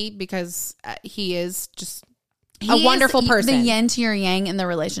lucky because he is just a wonderful person. The yin to your yang in the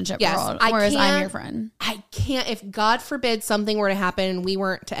relationship world. Whereas I'm your friend. I can't, if God forbid something were to happen and we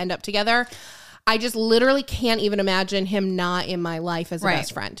weren't to end up together, I just literally can't even imagine him not in my life as a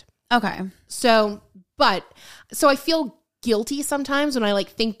best friend. Okay. So I feel guilty sometimes when I like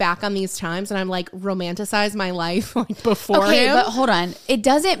think back on these times and I'm like romanticize my life like before him. But hold on. It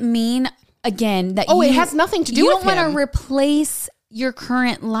doesn't mean again that it has nothing to do with him. You don't want to replace your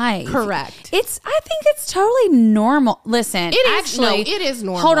current life. Correct. I think it's totally normal. Listen, it is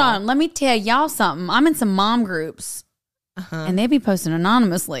normal. Hold on. Let me tell y'all something. I'm in some mom groups. And they be posting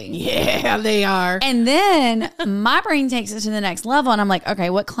anonymously. Yeah, they are. And then my brain takes it to the next level. And I'm like,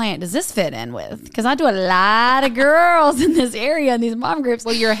 okay, what client does this fit in with? Because I do a lot of girls in this area in these mom groups.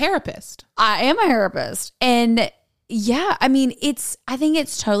 Well, you're a therapist. I am a therapist. And yeah, I mean, I think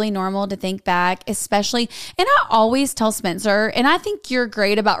it's totally normal to think back, especially, and I always tell Spencer, and I think you're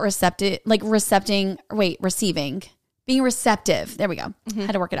great about receiving, being receptive. There we go.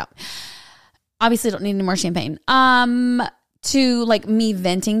 Had to work it out. Obviously don't need any more champagne. To like me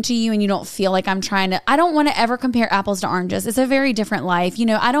venting to you and you don't feel like I don't want to ever compare apples to oranges. It's a very different life. You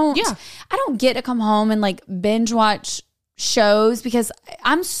know, I don't get to come home and like binge watch shows because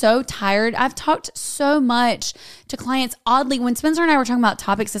I'm so tired. I've talked so much to clients. Oddly, when Spencer and I were talking about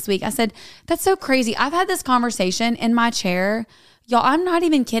topics this week, I said, that's so crazy. I've had this conversation in my chair. Y'all, I'm not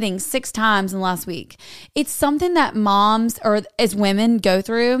even kidding, 6 times in the last week. It's something that moms or as women go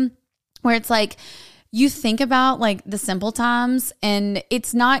through where it's like, you think about like the simple times and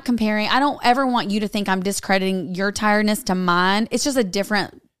it's not comparing. I don't ever want you to think I'm discrediting your tiredness to mine. It's just a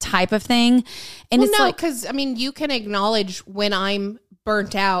different type of thing. And it's like, because I mean, you can acknowledge when I'm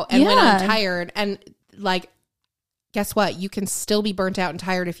burnt out and when I'm tired, and like, guess what? You can still be burnt out and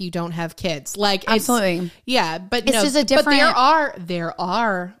tired if you don't have kids. Like, absolutely, but it's just a different. But there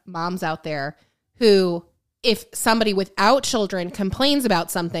are moms out there who, if somebody without children complains about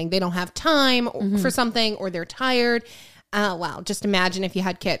something, they don't have time for something, or they're tired. Wow, just imagine if you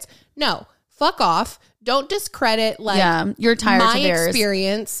had kids. No, fuck off. Don't discredit you're tired. My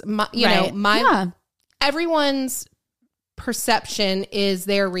experience. Everyone's perception is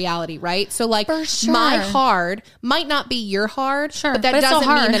their reality, right? So like my hard might not be your hard, but that doesn't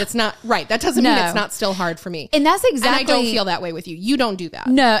mean that it's not right. That doesn't mean it's not still hard for me. And that's exactly, and I don't feel that way with you. You don't do that.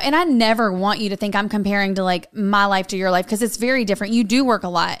 No, and I never want you to think I'm comparing to like my life to your life because it's very different. You do work a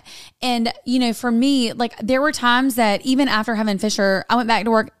lot. And you know, for me, like there were times that even after having Fisher, I went back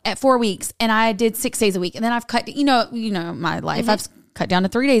to work at 4 weeks and I did 6 days a week. And then I've cut, you know my life. I've cut down to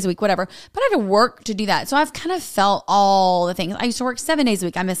 3 days a week, whatever. But I had to work to do that. So I've kind of felt all the things. I used to work 7 days a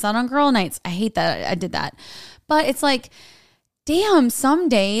week. I missed out on girl nights. I hate that I did that. But it's like, damn, some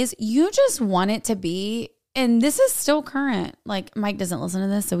days you just want it to be, and this is still current. Like Mike doesn't listen to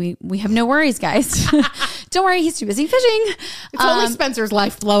this, so we have no worries, guys. Don't worry, he's too busy fishing. It's only Spencer's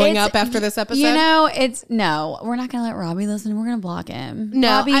life blowing up after this episode. You know, we're not going to let Robbie listen. We're going to block him.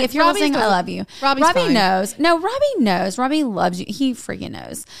 No, Robbie, if you're listening, I love you. Robbie knows. No, Robbie knows. Robbie loves you. He freaking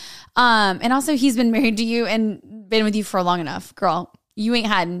knows. And also he's been married to you and been with you for long enough. Girl, you ain't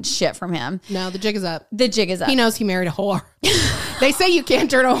hiding shit from him. No, the jig is up. The jig is up. He knows he married a whore. They say you can't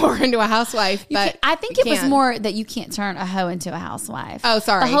turn a whore into a housewife, but I think it was more that you can't turn a hoe into a housewife. Oh,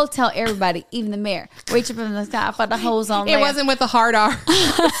 sorry. The hotel, everybody, even the mayor, reach up in the sky for the hoes on there. It wasn't with the hard R.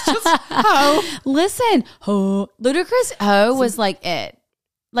 It's just hoe. Listen, Ludacris hoe was like it.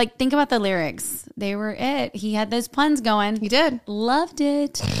 Like, think about the lyrics. They were it. He had those puns going. He did. Loved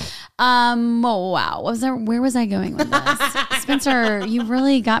it. Wow. Where was I going with this? Spencer, you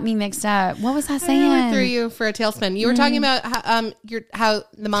really got me mixed up. What was I saying? I threw you for a tailspin. You were talking about how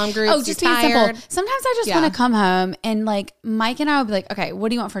the mom groups. Oh, just being simple. Sometimes I just want to come home and like Mike and I will be like, okay, what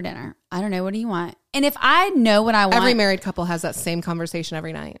do you want for dinner? I don't know. What do you want? And if I know what I want. Every married couple has that same conversation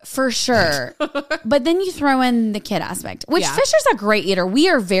every night. For sure. But then you throw in the kid aspect, which Fisher's a great eater. We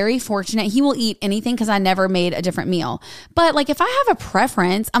are very fortunate. He will eat anything because I never made a different meal. But like if I have a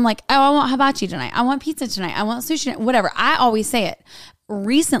preference, I'm like, oh, I want hibachi tonight. I want pizza tonight. I want sushi tonight. Whatever. I always say it.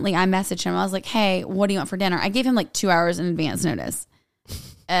 Recently, I messaged him. I was like, hey, what do you want for dinner? I gave him like 2 hours in advance notice.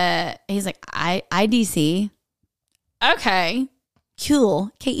 He's like, IDC. Okay.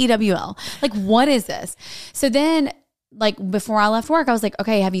 Cool. KEWL. Like, what is this? So then, like, before I left work, I was like,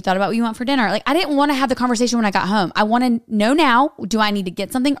 okay, have you thought about what you want for dinner? Like, I didn't want to have the conversation when I got home. I want to know now, do I need to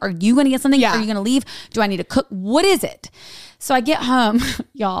get something? Are you going to get something? Yeah. Are you going to leave? Do I need to cook? What is it? So I get home,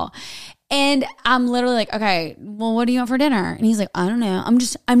 y'all, and I'm literally like, okay, well, what do you want for dinner? And he's like, I don't know. I'm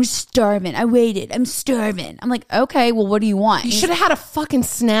just starving. I waited. I'm starving. I'm like, okay, well, what do you want? You should have had a fucking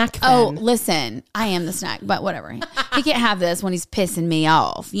snack then. Oh, listen, I am the snack, but whatever. He can't have this when he's pissing me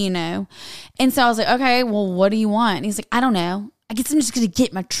off, you know? And so I was like, okay, well, what do you want? And he's like, I don't know. I guess I'm just going to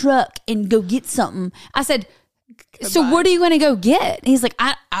get my truck and go get something. I said, so what are you going to go get? And he's like,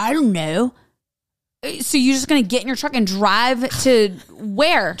 I don't know. So you're just going to get in your truck and drive to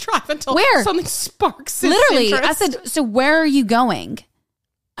where? Drive until where? Something sparks his Literally. interest. I said, so where are you going?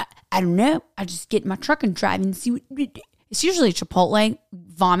 I don't know. I just get in my truck and drive and see what it's usually Chipotle.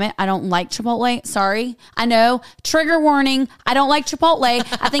 Vomit. I don't like Chipotle. Sorry. I know. Trigger warning. I don't like Chipotle.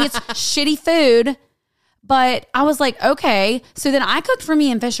 I think it's shitty food. But I was like, okay. So then I cooked for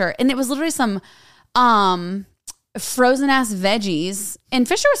me and Fisher, and it was literally some frozen ass veggies, and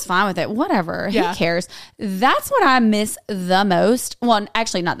Fisher was fine with it. Whatever. Who cares? That's what I miss the most. Well,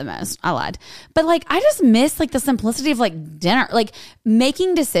 actually not the most. I lied. But like, I just miss like the simplicity of like dinner, like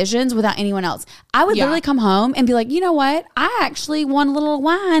making decisions without anyone else. I would literally come home and be like, you know what? I actually want a little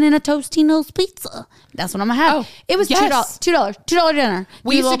wine and a Tostino's pizza. That's what I'm gonna have. It was $2 dinner.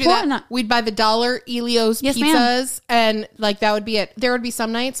 We used to do that. We'd buy the $1 Elio's pizzas, and like that would be it. There would be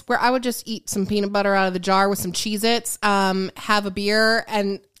some nights where I would just eat some peanut butter out of the jar with some Cheez-Its, have a beer,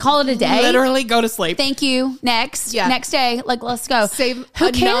 and call it a day. Literally go to sleep. Thank you. Next day, like let's go. Save.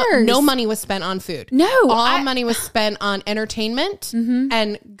 Who cares? No money was spent on food. No, all money was spent on entertainment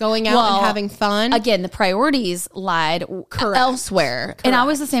and going out and having fun. Again, the priorities lied elsewhere. Correct. And I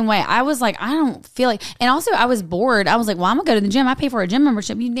was the same way. I was like, I don't feel like, and also I was bored. I was like, well, I'm gonna go to the gym. I pay for a gym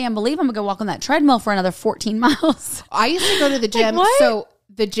membership. You damn believe I'm gonna go walk on that treadmill for another 14 miles. I used to go to the gym. Like, so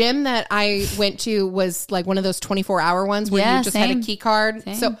the gym that I went to was like one of those 24-hour ones where you just had a key card.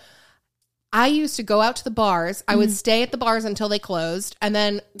 Same. So I used to go out to the bars. I would stay at the bars until they closed. And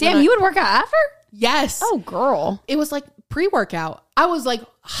then you would work out after? Yes. Oh, girl. It was like pre-workout. I was like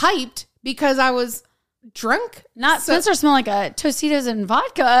hyped because I was drunk. Spencer smelled like a Tostitos and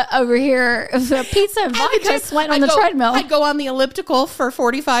vodka over here. Pizza and vodka sweating on the treadmill. I'd go on the elliptical for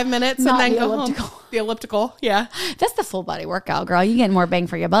 45 minutes Not and then the go elliptical. home. The elliptical, yeah. That's the full body workout, girl. You get more bang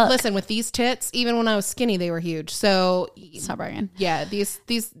for your buck. Listen, with these tits, even when I was skinny, they were huge. So stop bragging. Yeah, these.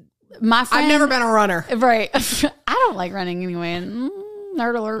 My friend, I've never been a runner. Right. I don't like running anyway. And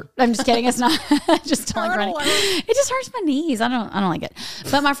nerd alert. I'm just kidding. It's not. I just don't like running. It just hurts my knees. I don't like it.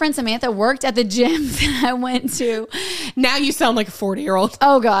 But my friend Samantha worked at the gym that I went to. Now you sound like a 40-year-old.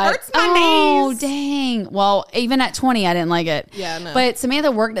 Oh God. Hurts my Oh knees. dang. Well, even at 20, I didn't like it. Yeah, no. But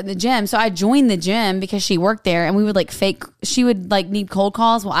Samantha worked at the gym, so I joined the gym because she worked there, and we would like fake. She would like need cold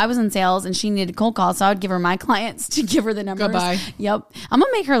calls. Well, I was in sales, and she needed cold calls, so I would give her my clients to give her the numbers. Goodbye. Yep. I'm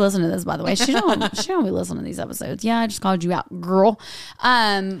gonna make her listen to this. By the way, she don't be listening to these episodes. Yeah, I just called you out, girl.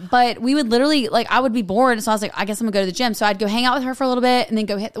 But we would literally, like, I would be bored. So I was like, I guess I'm gonna go to the gym. So I'd go hang out with her for a little bit and then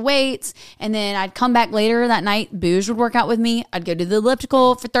go hit the weights. And then I'd come back later that night. Booge would work out with me. I'd go to the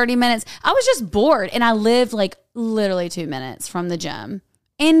elliptical for 30 minutes. I was just bored. And I lived like literally 2 minutes from the gym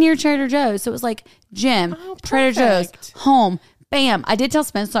and near Trader Joe's. So it was like gym, Trader Joe's, home, bam. I did tell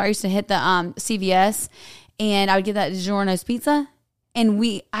Spencer I used to hit the CVS and I would get that DiGiorno's pizza.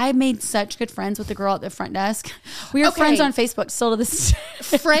 And I made such good friends with the girl at the front desk. We were friends on Facebook still to this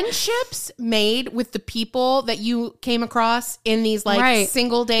day. Friendships made with the people that you came across in these like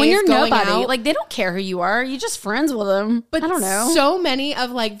single days. When you're going nobody, out. like they don't care who you are. You're just friends with them. But I don't know. So many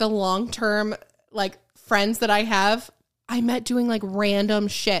of like the long-term like friends that I have, I met doing like random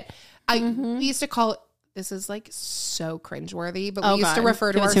shit. We used to call it, this is like so cringeworthy, but we used to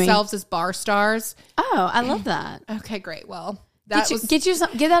refer to ourselves as bar stars. Oh, I love that. Okay, great. Well, get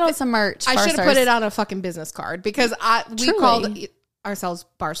that on some merch. I should have put it on a fucking business card because we called ourselves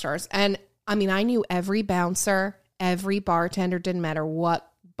bar stars. And I mean, I knew every bouncer, every bartender, didn't matter what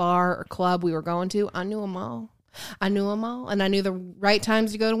bar or club we were going to. I knew them all. I knew them all, and I knew the right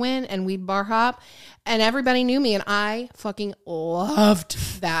times to go to win, and we'd bar hop, and everybody knew me, and I fucking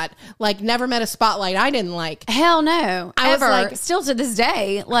loved that. Like, never met a spotlight I didn't like. Hell no. I was Ever. like- Still to this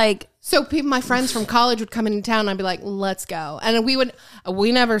day, like, So my friends from college would come into town, and I'd be like, let's go. And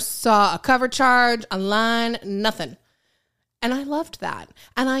we never saw a cover charge, a line, nothing. And I loved that.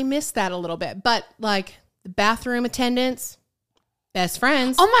 And I missed that a little bit. But, like, the bathroom attendants, best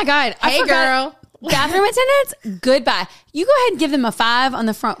friends. oh my God. I Hey, forgot. girl. Bathroom attendants, goodbye. You go ahead and give them a 5 on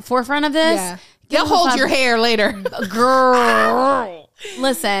the forefront of this. Yeah. Give They'll them a hold 5. your hair later. Girl.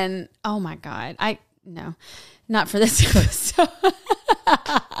 Listen. Oh my God. No, not for this episode.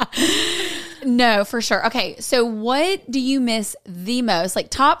 No, for sure. Okay. So what do you miss the most? Like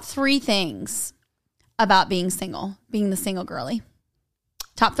top 3 things about being single, being the single girly.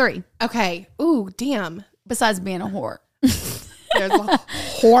 Top 3 Okay. Ooh, damn. besides being a whore. There's a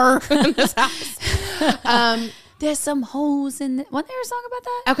whore in this house. There's some holes in wasn't there a song about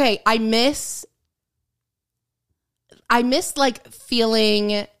that? Okay, I miss like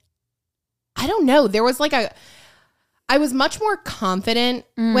feeling, I don't know. There was like I was much more confident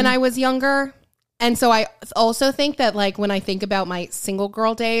when I was younger. And so I also think that like when I think about my single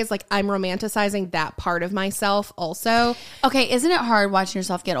girl days, like I'm romanticizing that part of myself also. Okay, isn't it hard watching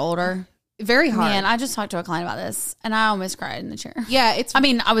yourself get older? Very hard. Man, I just talked to a client about this and I almost cried in the chair. Yeah, it's I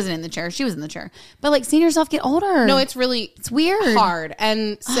mean, I wasn't in the chair. She was in the chair. But like seeing yourself get older. no, it's really it's weird. hard.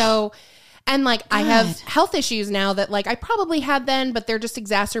 And so and like I have health issues now that like I probably had then, but they're just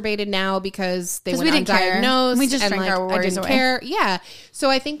exacerbated now because they 'Cause went we didn't care. undiagnosed. We just and drank like, our I worries didn't away. care. Yeah. So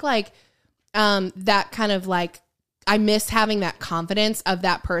I think like that kind of like I miss having that confidence of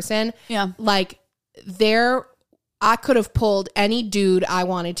that person. Yeah. Like I could have pulled any dude I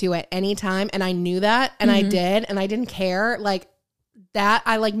wanted to at any time, and I knew that, and I did, and I didn't care. Like that,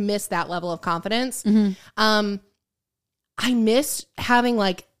 I like miss that level of confidence. I miss having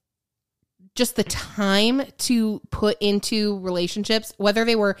like just the time to put into relationships, whether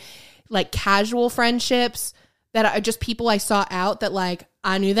they were like casual friendships that are just people I saw out that like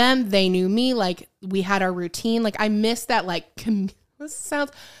I knew them, they knew me, like we had our routine. Like I miss that like this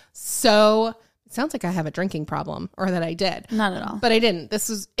sounds so. It sounds like I have a drinking problem or that I did. Not at all. But I didn't. This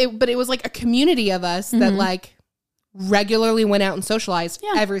was it. But it was like a community of us that like regularly went out and socialized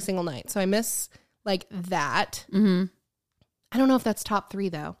every single night. So I miss like that. I don't know if that's top 3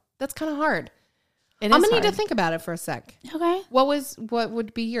 though. That's kind of hard. I'm gonna need to think about it for a sec. Okay. What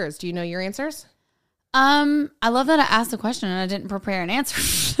would be yours? Do you know your answers? I love that I asked the question and I didn't prepare an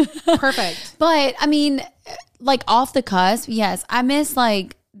answer. Perfect. But I mean, like off the cusp, yes, I miss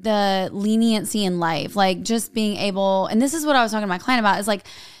like the leniency in life, like just being able, and this is what I was talking to my client about, is like,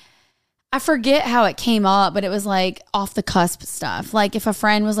 I forget how it came up, but it was like off the cusp stuff. Like if a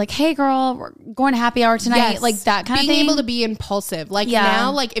friend was like, hey girl, we're going to happy hour tonight, Yes. like that kind of thing. Being able to be impulsive. Like Yeah.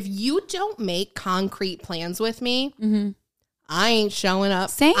 now, like if you don't make concrete plans with me, I ain't showing up.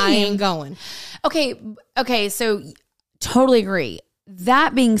 Same. I ain't going. Okay, so totally agree.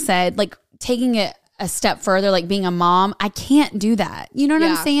 That being said, like taking it a step further, like being a mom, I can't do that. You know what I'm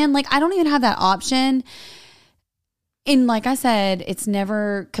Yeah. saying? Like I don't even have that option. And like I said, it's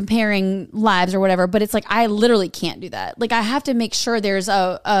never comparing lives or whatever, but it's like I literally can't do that. Like I have to make sure there's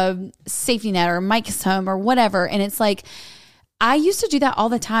a safety net or Mike's home or whatever. And it's like I used to do that all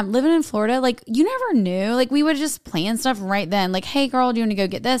the time. Living in Florida, like you never knew. Like we would just plan stuff right then. Like, hey girl, do you want to go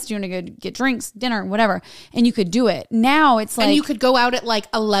get this? Do you want to go get drinks, dinner, whatever? And you could do it. Now it's like And you could go out at like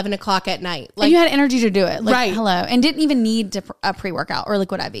 11 o'clock at night. and Like you had energy to do it. Like, Right. hello. And didn't even need a pre-workout or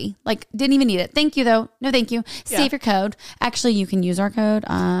liquid IV. Like, didn't even need it. Thank you, though. No, thank you. Save your code. Actually, you can use our code.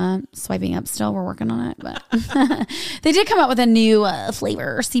 Swiping up still. We're working on it. But they did come out with a new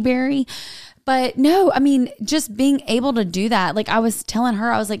flavor, sea berry. But no, I mean, just being able to do that. Like I was telling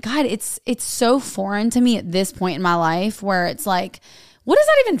her, I was like, God, it's so foreign to me at this point in my life where it's like, what does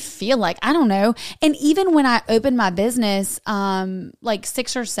that even feel like? I don't know. And even when I opened my business, like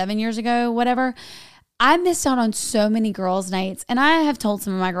 6 or 7 years ago, whatever, I missed out on so many girls' nights. And I have told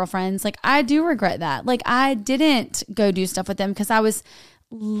some of my girlfriends, like, I do regret that. Like, I didn't go do stuff with them because I was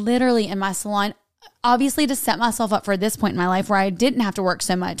literally in my salon, obviously to set myself up for this point in my life where I didn't have to work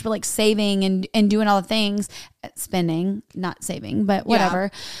so much, but like saving and doing all the things, spending, not saving, but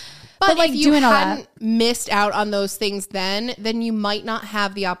whatever. But like if you doing all hadn't missed out on those things then you might not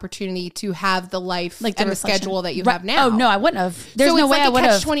have the opportunity to have the life Like and the reflection. schedule that you Right. have now. Oh no, I wouldn't have. There's so no it's way like I would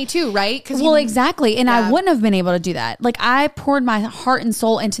have. catch-22, right? Well, exactly. And I Yeah. wouldn't have been able to do that. Like I poured my heart and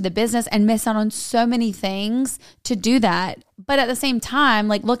soul into the business and missed out on so many things to do that. But at the same time,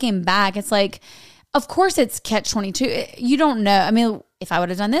 like looking back, it's like, of course it's catch-22. You don't know. I mean, if I would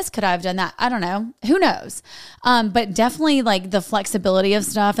have done this, could I have done that? I don't know. Who knows? But definitely like the flexibility of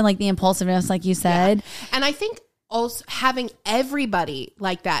stuff and like the impulsiveness, like you said. Yeah. And I think also having everybody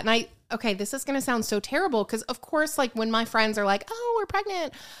like that. And okay, this is going to sound so terrible because of course, like when my friends are like, oh, we're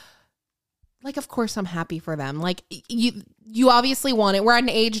pregnant. Like, of course I'm happy for them. Like you obviously want it. We're at an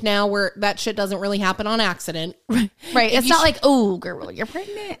age now where that shit doesn't really happen on accident. Right. It's not like, oh, girl, you're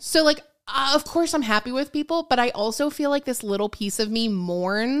pregnant. So like, of course I'm happy with people, but I also feel like this little piece of me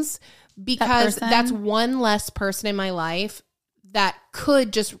mourns because that's one less person in my life that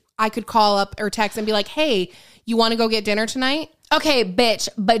I could call up or text and be like, hey, you want to go get dinner tonight? Okay, bitch,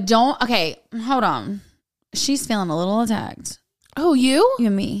 but hold on. She's feeling a little attacked. Oh, you? You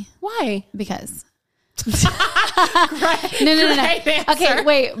and me. Why? Because. Great, No. answer. Okay,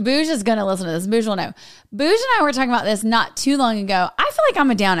 wait. Booge is going to listen to this. Booge will know. Booge and I were talking about this not too long ago. I feel like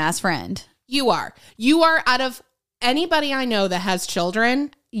I'm a down-ass friend. You are. You are out of anybody I know that has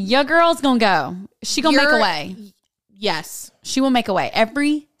children. Your girl's going to go. She going to make a way. Yes. She will make a way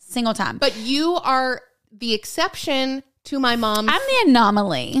every single time. But you are the exception to my mom. I'm the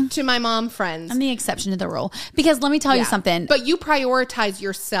anomaly. To my mom friends. I'm the exception to the rule. Because let me tell you something. But you prioritize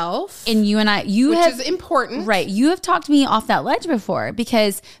yourself. And you and I, which is important. Right. You have talked me off that ledge before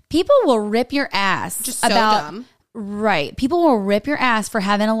because people will rip your ass. Just so dumb. Right. People will rip your ass for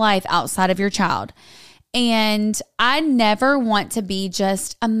having a life outside of your child. And I never want to be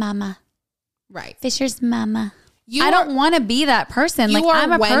just a mama. Right. Fisher's mama. I don't want to be that person. Like,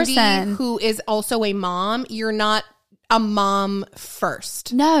 I'm a Wendy person who is also a mom. You're not a mom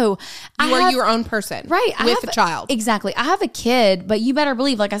first. No. You are your own person. Right. With a child. Exactly. I have a kid, but you better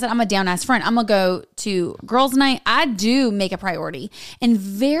believe, like I said, I'm a down-ass friend. I'm going to go to girls' night. I do make a priority. And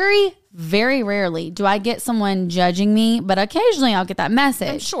very, very rarely do I get someone judging me, but occasionally I'll get that message.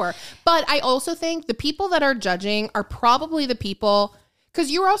 I'm sure. But I also think the people that are judging are probably the people... Because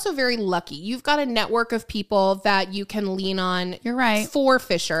you're also very lucky. You've got a network of people that you can lean on. You're right. For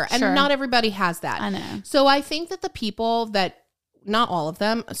Fisher. And not everybody has that. I know. So I think that the people that, not all of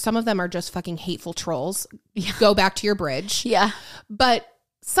them, some of them are just fucking hateful trolls. Yeah. Go back to your bridge. Yeah. But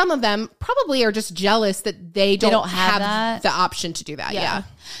some of them probably are just jealous that they don't have the option to do that. Yeah.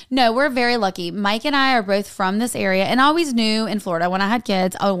 No, we're very lucky. Mike and I are both from this area, and I always knew in Florida when I had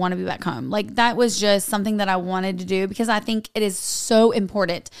kids, I would want to be back home. Like, that was just something that I wanted to do because I think it is so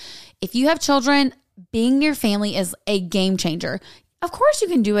important. If you have children, being near family is a game changer. Of course, you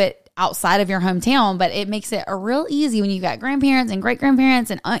can do it outside of your hometown, but it makes it a real easy when you've got grandparents and great-grandparents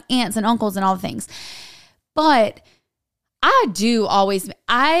and aunts and uncles and all the things. But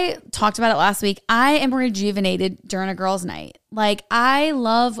I talked about it last week. I am rejuvenated during a girls' night. Like, I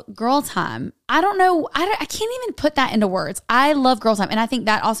love girl time. I don't know. I can't even put that into words. I love girl time. And I think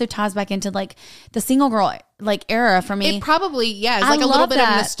that also ties back into like the single girl like era for me. It probably, it's like a little bit of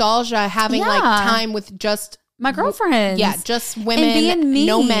nostalgia having like time with just my girlfriends. Yeah. Just women, and being me.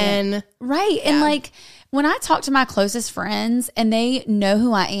 No men. Right. Yeah. And like, when I talk to my closest friends and they know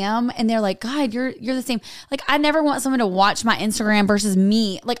who I am and they're like, God, you're the same. Like, I never want someone to watch my Instagram versus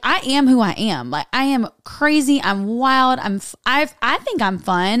me. Like, I am who I am. Like, I am crazy. I'm wild. I think I'm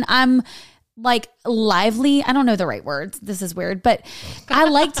fun. I'm like lively. I don't know the right words. This is weird, but I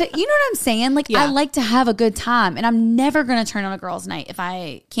like to, you know what I'm saying? Like, I like to have a good time, and I'm never going to turn on a girls' night if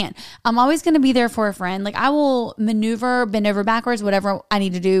I can't. I'm always going to be there for a friend. Like, I will maneuver, bend over backwards, whatever I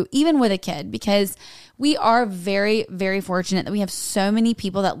need to do, even with a kid, because we are very, very fortunate that we have so many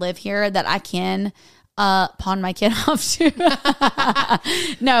people that live here that I can pawn my kid off to.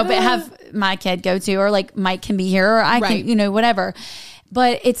 No, but have my kid go to, or like Mike can be here, or I can, whatever.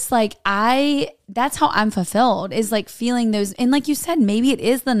 But it's like, that's how I'm fulfilled, is like feeling those. And like you said, maybe it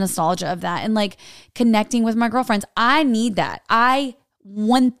is the nostalgia of that and like connecting with my girlfriends. I need that. I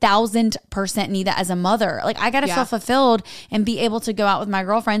 1000% need that as a mother. Like, I got to feel fulfilled and be able to go out with my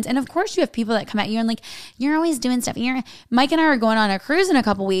girlfriends. And of course you have people that come at you and like, you're always doing stuff. Mike and I are going on a cruise in a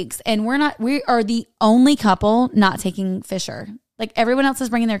couple weeks, and we are the only couple not taking Fisher. Like, everyone else is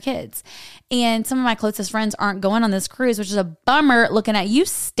bringing their kids. And some of my closest friends aren't going on this cruise, which is a bummer. Looking at you,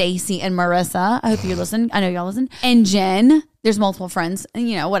 Stacy and Marissa. I hope you listen. I know y'all listen. And Jen. There's multiple friends,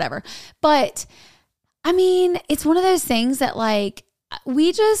 whatever. But I mean, it's one of those things that like,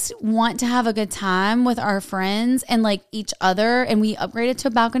 we just want to have a good time with our friends and like each other. And we upgraded to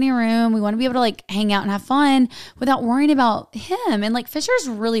a balcony room. We want to be able to like hang out and have fun without worrying about him. And like, Fisher's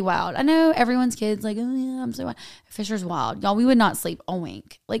really wild. I know everyone's kids like, oh yeah, I'm so wild. Fisher's wild. Y'all, we would not sleep a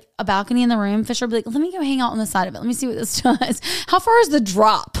wink. Like, a balcony in the room, Fisher would be like, let me go hang out on the side of it. Let me see what this does. How far is the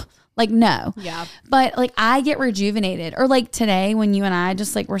drop? Like, no. Yeah. But like, I get rejuvenated. Or like today when you and I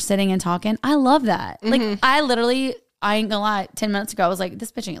just like were sitting and talking, I love that. Like, I literally I ain't gonna lie, 10 minutes ago, I was like,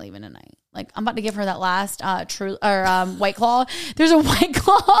 this bitch ain't leaving tonight. Like, I'm about to give her that last White Claw. There's a White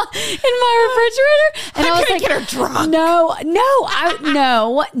Claw in my refrigerator. And I was like, get her drunk.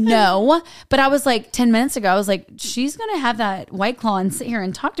 No. But I was like, 10 minutes ago, I was like, she's going to have that White Claw and sit here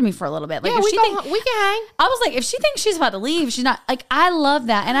and talk to me for a little bit. Like, Yeah, if we she can hang. I was like, if she thinks she's about to leave, she's not. Like, I love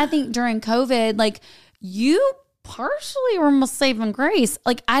that. And I think during COVID, like, you partially were almost saving grace.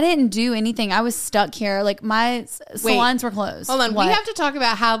 Like, I didn't do anything. I was stuck here. Like, my salons were closed. Hold on. What? We have to talk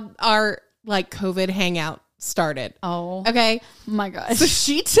about how our like COVID hangout started. Oh. Okay. My gosh. So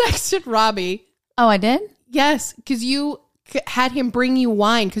she texted Robbie. Oh, I did? Yes, because you had him bring you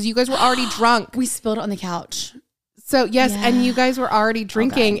wine because you guys were already drunk. We spilled it on the couch. So yes, Yeah. and you guys were already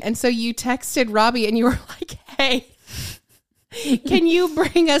drinking. Okay. And so you texted Robbie and you were like, hey, can you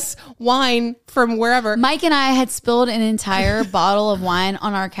bring us wine from wherever? Mike and I had spilled an entire bottle of wine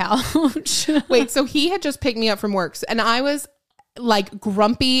on our couch. Wait, so he had just picked me up from work and I was like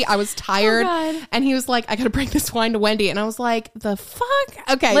grumpy. I was tired. Oh, God. And he was like, I got to bring this wine to Wendy. And I was like, the fuck?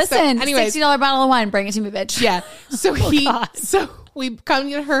 Okay. Listen, so anyways, $60 bottle of wine, bring it to me, bitch. yeah. So God. so we come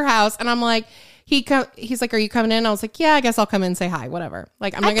to her house and I'm like, he's like, are you coming in? I was like, yeah, I guess I'll come in and say hi, whatever.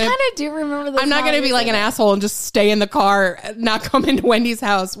 Like, I'm not I going kind to, of do remember this. I'm not going to be like an asshole and just stay in the car, not come into Wendy's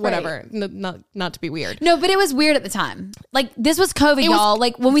house, whatever. Not to be weird. No, but it was weird at the time. Like, this was COVID, y'all.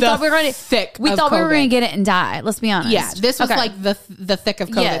 Like, when we the thought we were going to thick we of thought we were COVID. going to get it and die. Let's be honest. Yeah, this was Okay. like the thick of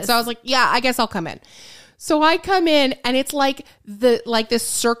COVID. Yes. So I was like, yeah, I guess I'll come in. So I come in and it's like this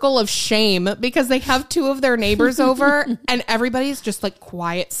circle of shame because they have two of their neighbors over and everybody's just like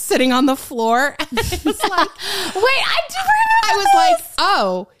quiet sitting on the floor. It's like, Wait, I do remember I was like,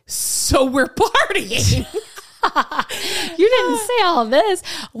 oh, so we're partying. you didn't say all this.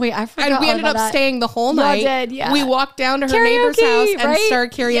 Wait, I forgot. And we all ended about up that. staying the whole Y'all night. did, yeah. We walked down to her Karaoke, neighbor's house and right?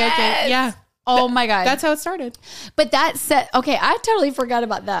 started karaoke. Yes. Yeah. Oh my God. That's how it started. But that set, okay, I totally forgot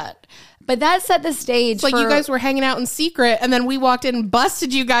about that. But that set the stage. It's like you guys were hanging out in secret and then we walked in and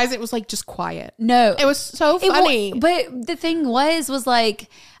busted you guys. It was like just quiet. No. It was so funny. But the thing was like,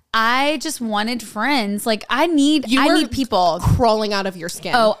 I just wanted friends. Like, I need people. Crawling out of your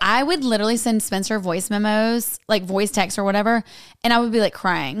skin. Oh, I would literally send Spencer voice memos, like voice text or whatever, and I would be like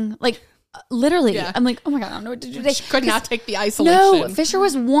crying. Like, literally. Yeah. I'm like, oh my God, I don't know what to do today. She could not take the isolation. No, Fisher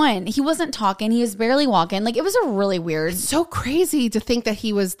was one. He wasn't talking. He was barely walking. Like, it was a really weird. So crazy to think that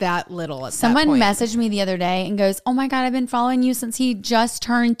he was that little at Someone that point. messaged me the other day and goes, oh my God, I've been following you since he just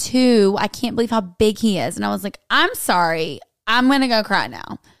turned 2. I can't believe how big he is. And I was like, I'm sorry. I'm going to go cry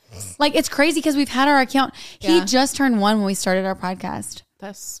now. Like, it's crazy because we've had our account. He Yeah. just turned 1 when we started our podcast.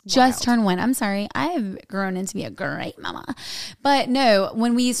 That's Just wild. turned 1. I'm sorry. I have grown into be a great mama. But no,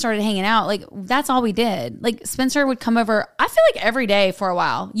 when we started hanging out, like, that's all we did. Like, Spencer would come over, I feel like every day for a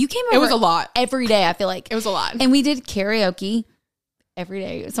while. You came over. It was a lot. Every day, I feel like. It was a lot. And we did karaoke every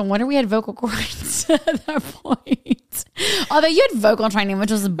day. So I wonder we had vocal cords at that point. Although you had vocal training, which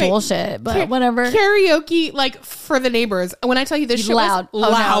was bullshit, but whatever. Karaoke, like, for the neighbors. And when I tell you this shit Loud. was Oh,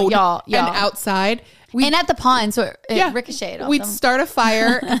 no, loud y'all. and outside. And at the pond, so it ricocheted off We'd them. start a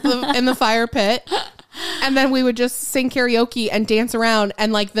fire in the fire pit. And then we would just sing karaoke and dance around.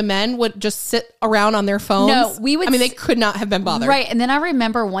 And like the men would just sit around on their phones. No, we would I mean, they could not have been bothered. Right. And then I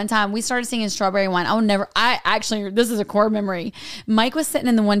remember one time we started singing Strawberry Wine. This is a core memory. Mike was sitting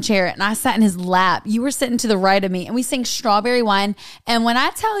in the one chair and I sat in his lap. You were sitting to the right of me and we sang Strawberry Wine. And when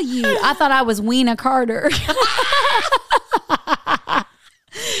I tell you, I thought I was Weena Carter.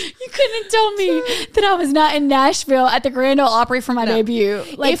 You couldn't tell me that I was not in Nashville at the Grand Ole Opry for my debut.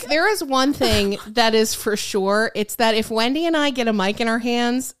 Like, If there is one thing that is for sure, it's that if Wendy and I get a mic in our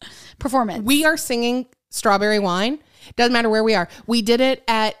hands, performance. we are singing Strawberry Wine. Doesn't matter where we are. We did it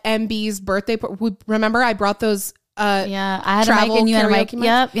at MB's birthday. Remember, I brought those. Yeah, I had a travel mic and you had a mic. karaoke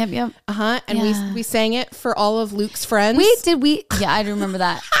mics? Yep. And Yeah. we sang it for all of Luke's friends. Yeah, I do remember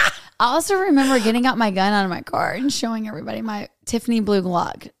that. I also remember getting out my gun out of my car and showing everybody my Tiffany blue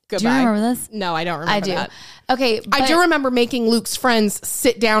Glock. Goodbye. Do you remember this? No, I don't remember I do. that. Okay. I but do remember making Luke's friends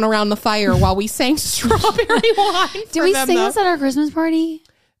sit down around the fire while we sang Strawberry Wine. Did we sing this at our Christmas party?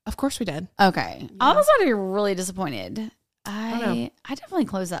 Of course we did. Okay. I was already really disappointed. I definitely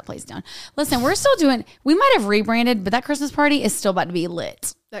closed that place down. Listen, we're still doing, we might have rebranded, but that Christmas party is still about to be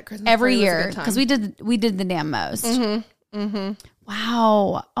lit. That Christmas Every party was a year. good time. Because we did the damn most. Mm-hmm.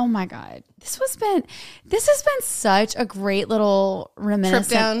 Wow. Oh my God. This has been such a great little reminiscent.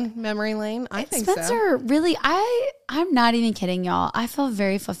 Trip down memory lane. I think so. Spencer, really, I'm not even kidding, y'all. I feel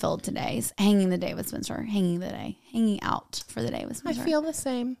very fulfilled today. Hanging out for the day with I Spencer. feel the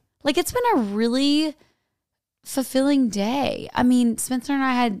same. Like, it's been a really fulfilling day. I mean, Spencer and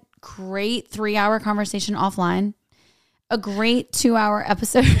I had great 3-hour conversation offline. a great 2-hour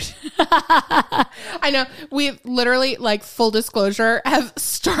episode. I know. We've literally, like, full disclosure, have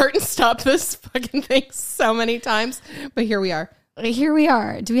start and stop this fucking thing so many times. But here we are. Here we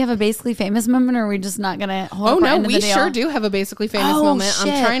are. Do we have a basically famous moment, or are we just not going to hold Oh, up our no, end of we the deal? sure do have a basically famous moment. Shit.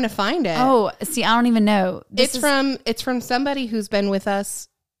 I'm trying to find it. Oh, see, I don't even know. It's from somebody who's been with us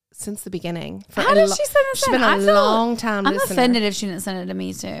since the beginning. How did she send this She's in? been a long time I'm listener. offended if she didn't send it to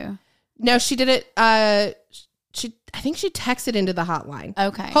me, too. No, she did it. I think she texted into the hotline.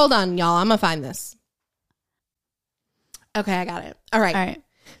 Okay. Hold on, y'all. I'm going to find this. Okay, I got it. All right.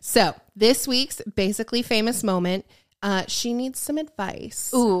 So this week's basically famous moment, she needs some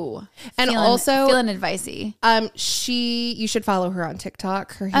advice. Ooh. And feeling advicey. You should follow her on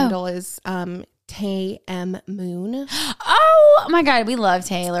TikTok. Her handle is Tay M Moon. Oh my God, we love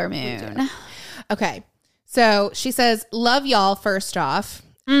Taylor Moon. Okay. So she says, love y'all first off.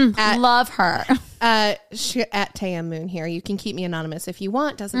 Love her. At Tay M Moon here. You can keep me anonymous if you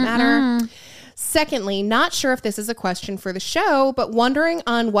want. Doesn't matter. Secondly, not sure if this is a question for the show, but wondering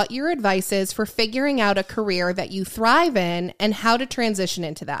on what your advice is for figuring out a career that you thrive in and how to transition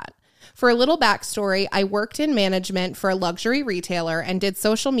into that. For a little backstory, I worked in management for a luxury retailer and did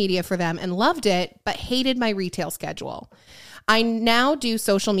social media for them and loved it, but hated my retail schedule. I now do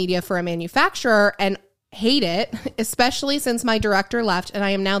social media for a manufacturer and hate it, especially since my director left and I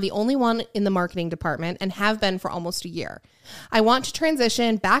am now the only one in the marketing department and have been for almost a year. I want to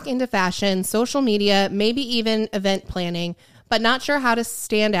transition back into fashion, social media, maybe even event planning, but not sure how to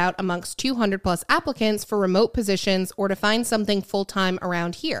stand out amongst 200 plus applicants for remote positions or to find something full-time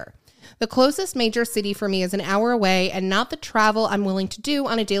around here. The closest major city for me is an hour away and not the travel I'm willing to do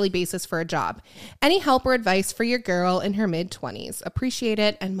on a daily basis for a job. Any help or advice for your girl in her mid-20s? Appreciate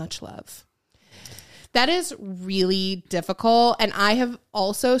it and much love. That is really difficult. And I have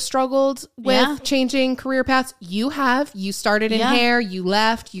also struggled with changing career paths. You started in hair, you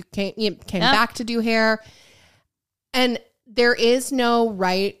left, you came back to do hair. And there is no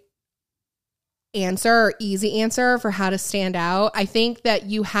right answer or easy answer for how to stand out. I think that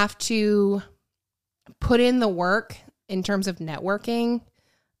you have to put in the work in terms of networking.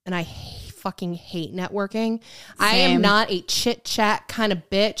 And I fucking hate networking. Same. I am not a chit chat kind of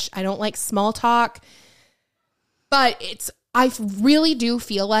bitch. I don't like small talk. But I really do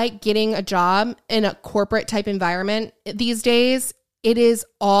feel like getting a job in a corporate type environment these days, it is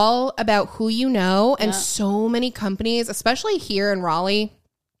all about who you know. And so many companies, especially here in Raleigh,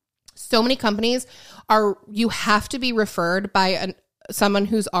 so many companies you have to be referred by someone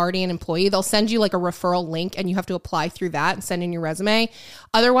who's already an employee. They'll send you like a referral link and you have to apply through that and send in your resume.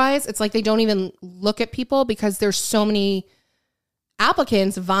 Otherwise, it's like they don't even look at people because there's so many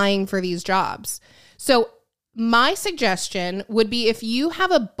applicants vying for these jobs. So my suggestion would be if you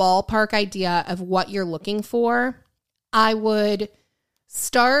have a ballpark idea of what you're looking for, I would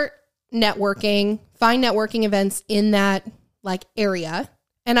start networking, find networking events in that like area.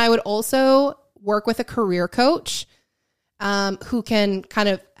 And I would also work with a career coach who can kind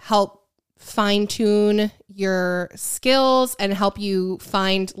of help fine tune your skills and help you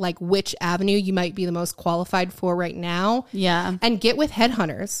find like which avenue you might be the most qualified for right now. Yeah. And get with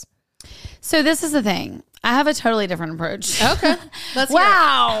headhunters. So this is the thing. I have a totally different approach. Okay. Let's hear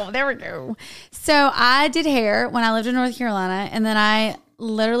it. There we go. So I did hair when I lived in North Carolina, and then I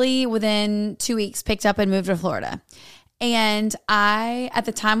literally within 2 weeks picked up and moved to Florida. And I, at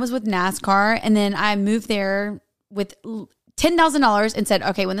the time, was with NASCAR, and then I moved there with $10,000 and said,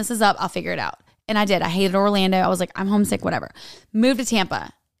 okay, when this is up, I'll figure it out. And I did. I hated Orlando. I was like, I'm homesick, whatever. Moved to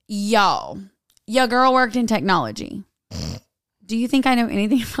Tampa. Y'all, your girl worked in technology. Do you think I know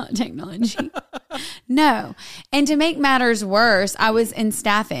anything about technology? No. And to make matters worse, I was in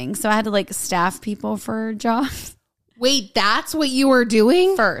staffing. So I had to like staff people for jobs. Wait, that's what you were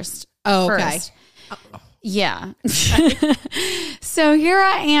doing? First. Oh, okay. First. Yeah. So here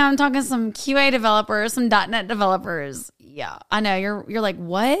I am talking to some QA developers, some .NET developers. Yeah. I know. You're like,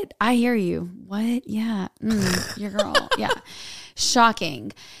 what? I hear you. What? Yeah. Your girl. Yeah.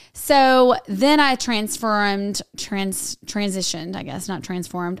 Shocking. So then I transitioned, I guess, not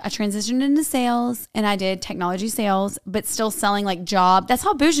transformed. I transitioned into sales and I did technology sales, but still selling like job. That's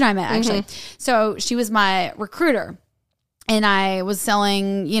how Bougie and I met actually. So she was my recruiter and I was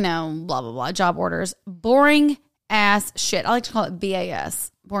selling, blah, blah, blah, job orders, boring ass shit. I like to call it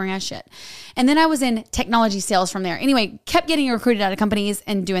BAS, boring ass shit. And then I was in technology sales from there. Anyway, kept getting recruited out of companies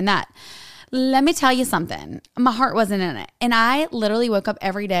and doing that. Let me tell you something. My heart wasn't in it. And I literally woke up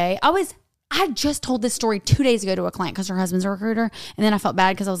every day. I just told this story 2 days ago to a client because her husband's a recruiter. And then I felt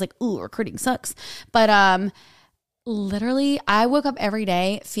bad because I was like, ooh, recruiting sucks. But literally, I woke up every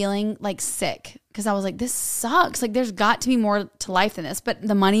day feeling like sick because I was like, this sucks. Like, there's got to be more to life than this. But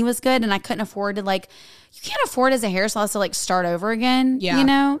the money was good and I couldn't afford to, like, you can't afford as a hairstylist to, like, start over again. Yeah. You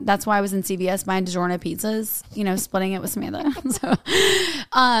know? That's why I was in CVS buying DiGiorno pizzas, you know, splitting it with Samantha. So,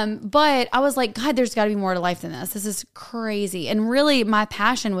 but I was like, God, there's got to be more to life than this. This is crazy. And really, my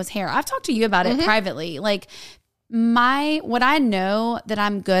passion was hair. I've talked to you about it privately. Like, what I know that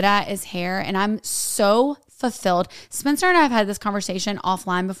I'm good at is hair, and I'm so fulfilled. Spencer and I have had this conversation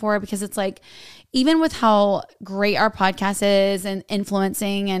offline before because it's like, even with how great our podcast is and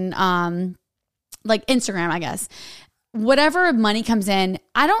influencing and like Instagram, I guess, whatever money comes in,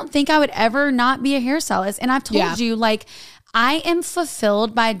 I don't think I would ever not be a hairstylist. And I've told you, like, I am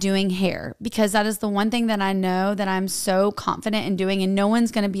fulfilled by doing hair because that is the one thing that I know that I'm so confident in doing, and no one's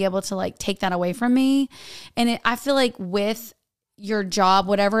going to be able to, like, take that away from me. And I feel like with your job,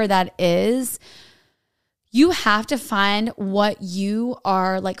 whatever that is, you have to find what you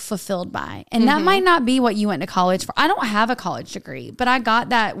are, like, fulfilled by. And that might not be what you went to college for. I don't have a college degree, but I got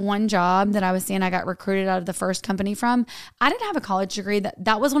that one job that I was saying I got recruited out of the first company from. I didn't have a college degree.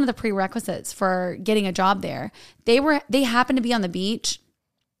 That was one of the prerequisites for getting a job there. They happened to be on the beach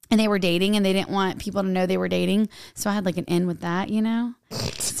and they were dating, and they didn't want people to know they were dating. So I had, like, an in with that, you know?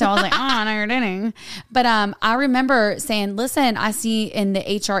 So I was like, oh, I know you're dating. But I remember saying, listen, I see in the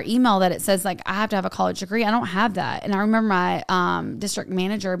HR email that it says, like, I have to have a college degree. I don't have that. And I remember my district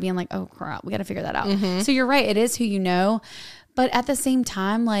manager being like, oh, crap, we got to figure that out. So you're right. It is who you know. But at the same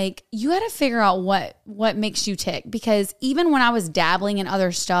time, like, you got to figure out what makes you tick. Because even when I was dabbling in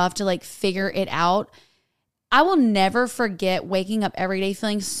other stuff to, like, figure it out, I will never forget waking up every day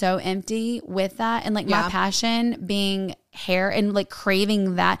feeling so empty with that, and, like, my passion being hair and, like,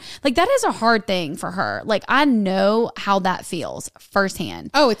 craving that. Like, that is a hard thing for her. Like, I know how that feels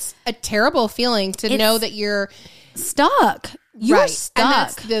firsthand. Oh, it's a terrible feeling to know that you're stuck. You're stuck. And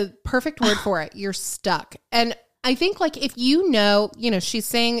that's the perfect word for it. You're stuck. And I think, like, if you know, she's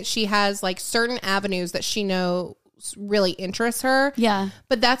saying that she has, like, certain avenues that she knows really interests her. Yeah.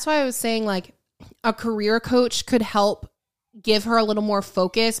 But that's why I was saying, like, a career coach could help give her a little more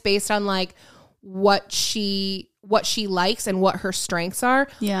focus based on, like, what she likes and what her strengths are.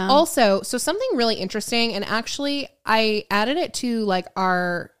 Yeah. Also, so something really interesting, and actually I added it to, like,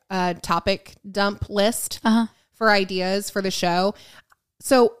 our topic dump list for ideas for the show.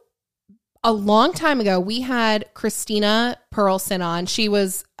 So a long time ago, we had Christina Perlson on. She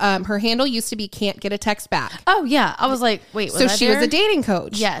was, her handle used to be Can't Get a Text Back. Oh, yeah. I was like, wait, so she was a dating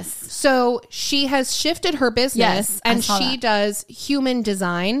coach. Yes. So she has shifted her business, and she does human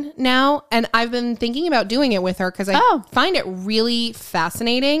design now. And I've been thinking about doing it with her because I find it really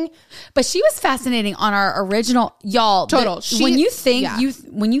fascinating. But she was fascinating on our original, y'all. Total. When you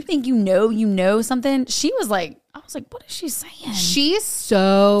think you know something, she was like, I was like, what is she saying? She's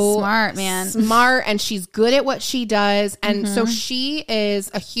so smart, man. Smart, and she's good at what she does. And so she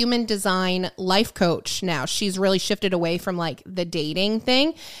is a human design life coach now. She's really shifted away from, like, the dating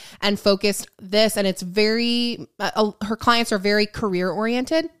thing and focused this. And it's very, her clients are very career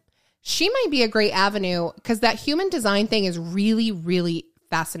oriented. She might be a great avenue because that human design thing is really, really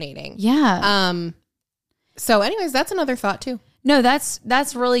fascinating. Yeah. So anyways, that's another thought too. No, that's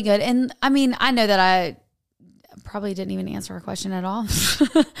really good. And I mean, I know that I probably didn't even answer her question at all.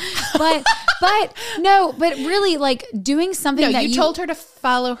 but really, like, doing something that you told her to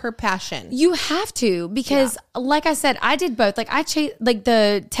follow her passion. You have to, because like I said, I did both. Like, I like,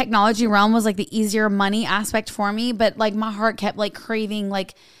 the technology realm was, like, the easier money aspect for me, but, like, my heart kept, like, craving,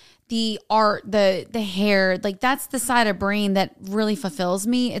 like, the art, the hair. Like, that's the side of brain that really fulfills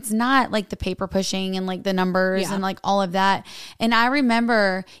me. It's not, like, the paper pushing and, like, the numbers and, like, all of that. And I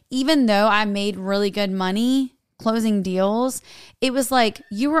remember, even though I made really good money closing deals, it was like,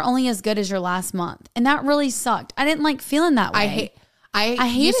 you were only as good as your last month. And that really sucked. I didn't like feeling that way. I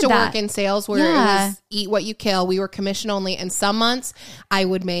used to work in sales where it was eat what you kill. We were commission only. And some months I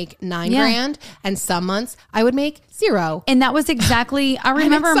would make $9,000 and some months I would make $0. And that was exactly, I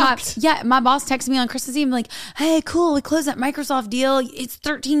remember my boss texted me on Christmas Eve, like, hey, cool, we closed that Microsoft deal. It's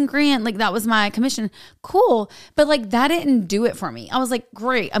 $13,000. Like, that was my commission. Cool. But, like, that didn't do it for me. I was like,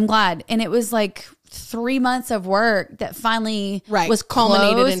 great, I'm glad. And it was like 3 months of work that finally was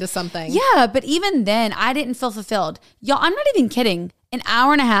culminated closed into something. Yeah, but even then, I didn't feel fulfilled. Y'all, I'm not even kidding. An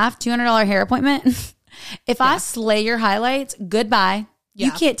hour and a half, $200 hair appointment. If I slay your highlights, goodbye. Yeah.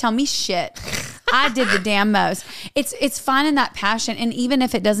 You can't tell me shit. I did the damn most. It's finding that passion. And even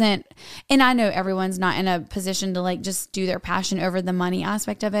if it doesn't, and I know everyone's not in a position to, like, just do their passion over the money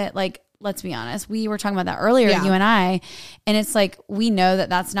aspect of it. Like, let's be honest. We were talking about that earlier, you and I, and it's like, we know that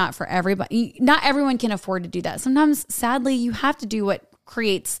that's not for everybody. Not everyone can afford to do that. Sometimes, sadly, you have to do what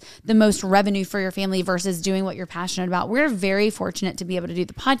creates the most revenue for your family versus doing what you're passionate about. We're very fortunate to be able to do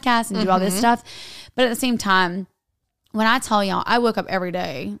the podcast and do all this stuff. But at the same time, when I tell y'all, I woke up every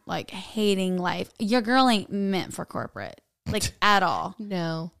day like hating life. Your girl ain't meant for corporate. Like at all.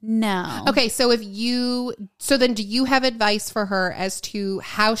 No. Okay, so then do you have advice for her as to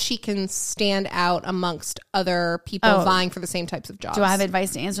how she can stand out amongst other people vying for the same types of jobs? Do I have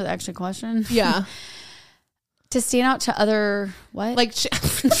advice to answer the extra question? Yeah. To stand out to other, what? Like,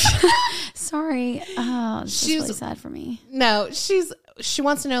 sorry. Oh, this is really sad for me. No, she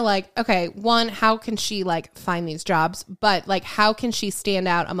wants to know, like, okay, one, how can she like find these jobs? But like, how can she stand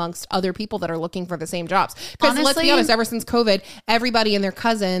out amongst other people that are looking for the same jobs? Because let's be honest, ever since COVID, everybody and their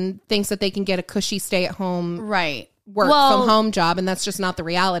cousin thinks that they can get a cushy stay-at-home work from home job, and that's just not the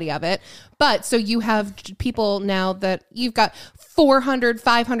reality of it. But so you have people now that you've got 400,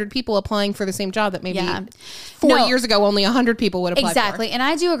 500 people applying for the same job that maybe 4 years ago only 100 people would apply for. Exactly. And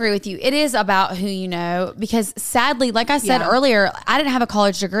I do agree with you. It is about who you know, because sadly, like I said earlier, I didn't have a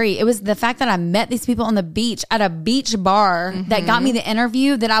college degree. It was the fact that I met these people on the beach at a beach bar that got me the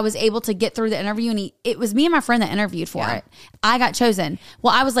interview, that I was able to get through the interview. And it was me and my friend that interviewed for it. I got chosen.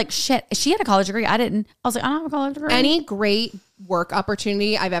 Well, I was like, shit, she had a college degree. I didn't. I was like, I don't have a college degree. Any great work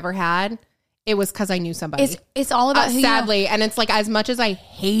opportunity I've ever had, it was because I knew somebody. It's all about who sadly, you know. And it's like, as much as I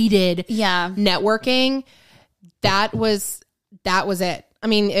hated networking, that was it. I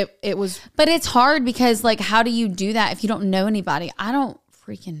mean, it was. But it's hard because, like, how do you do that if you don't know anybody? I don't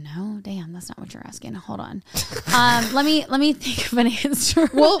freaking know. Damn, that's not what you're asking. Hold on. Let me think of an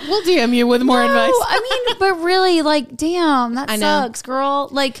answer. We'll DM you with more advice. I mean, but really, like, damn, that sucks, girl.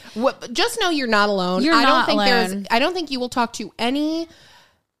 Like, just know you're not alone. Not alone. I don't think you will talk to any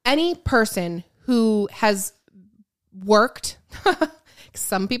person who has worked.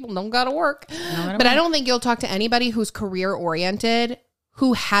 Some people don't gotta work, but I don't think you'll talk to anybody who's career oriented,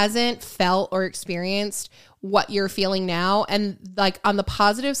 who hasn't felt or experienced what you're feeling now. And like, on the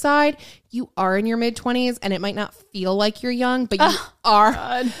positive side, you are in your mid-20s and it might not feel like you're young, but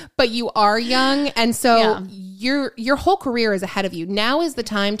you are young. And so your whole career is ahead of you. Now is the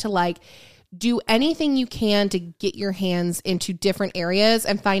time to like do anything you can to get your hands into different areas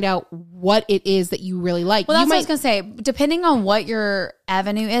and find out what it is that you really like. Well, that's what I was going to say. Depending on what your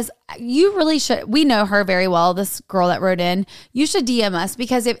avenue is, you really should. We know her very well, this girl that wrote in. You should DM us,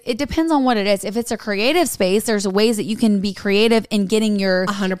 because it depends on what it is. If it's a creative space, there's ways that you can be creative in getting your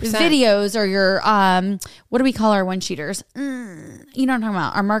 100% videos or your, what do we call our one-sheeters? You know what I'm talking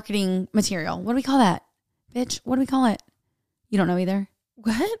about? Our marketing material. What do we call that? Bitch, what do we call it? You don't know either?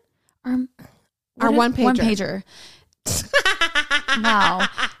 What? Our one-pager. Wow.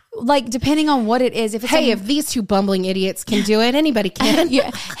 Like, depending on what it is. If if these two bumbling idiots can do it, anybody can.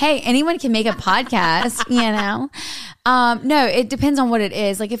 Hey, anyone can make a podcast, you know? No, it depends on what it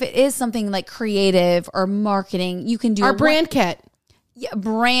is. Like, if it is something like creative or marketing, you can do our brand kit. Yeah,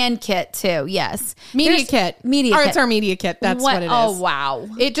 brand kit too. Yes. Media kit. It's our media kit. That's what it is. Oh, wow.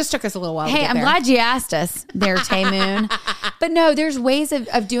 It just took us a little while. Hey, I'm glad you asked us there, Tay Moon. But no, there's ways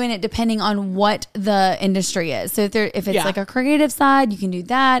of doing it depending on what the industry is. So if it's like a creative side, you can do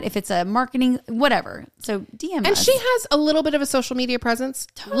that. If it's a marketing, whatever. So DM us. And she has a little bit of a social media presence.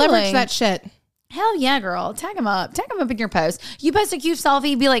 Totally. Leverage that shit. Hell yeah, girl. Tag them up. Tag them up in your post. You post a cute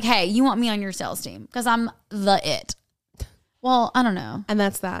selfie, be like, hey, you want me on your sales team? Because I'm the it. Well, I don't know. And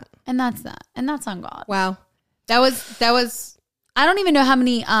that's that. And that's that. And that's on God. Wow. That was I don't even know how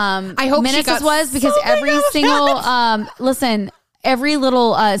many I hope minutes this was, because every single listen, every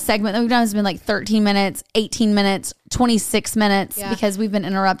little segment that we've done has been like 13 minutes, 18 minutes, 26 minutes because we've been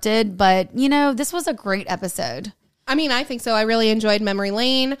interrupted. But, you know, this was a great episode. I mean, I think so. I really enjoyed Memory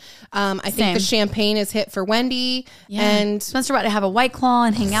Lane. I think the champagne is hit for Wendy. Yeah. And Spencer about to have a White Claw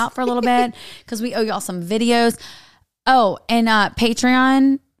and hang out for a little bit because we owe y'all some videos. Oh, and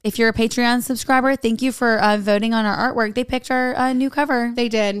Patreon. If you're a Patreon subscriber, thank you for voting on our artwork. They picked our new cover. They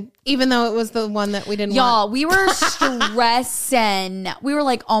did. Even though it was the one that we didn't want. Y'all, we were stressing. We were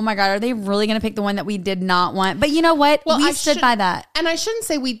like, oh my God, are they really going to pick the one that we did not want? But you know what? Well, we stood by that. And I shouldn't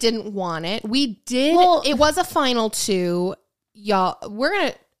say we didn't want it. We did. Well, it was a final two. Y'all, we're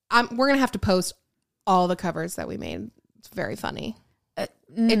going to have to post all the covers that we made. It's very funny.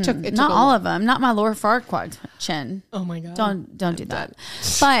 It took not all of them, not my Laura Farquaad chin. Oh my God. Don't do that.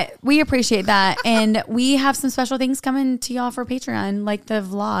 But we appreciate that. And we have some special things coming to y'all for Patreon, like the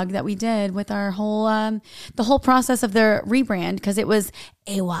vlog that we did with our whole, the whole process of the rebrand, because it was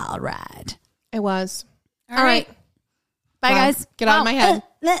a wild ride. It was. All right. Bye, guys. Get out of my head.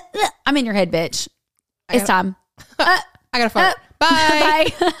 I'm in your head, bitch. It's time. I gotta fart.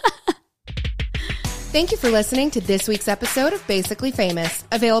 Bye. Bye. Thank you for listening to this week's episode of Basically Famous,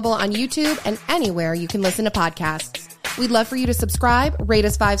 available on YouTube and anywhere you can listen to podcasts. We'd love for you to subscribe, rate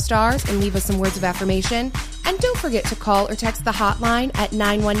us 5 stars, and leave us some words of affirmation. And don't forget to call or text the hotline at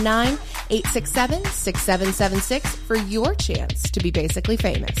 919-867-6776 for your chance to be basically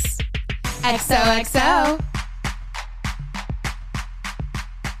famous. XOXO.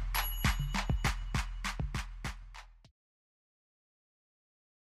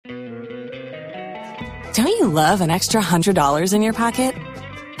 Don't you love an extra $100 in your pocket?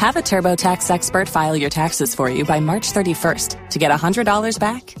 Have a TurboTax expert file your taxes for you by March 31st to get $100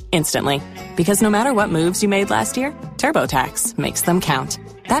 back instantly. Because no matter what moves you made last year, TurboTax makes them count.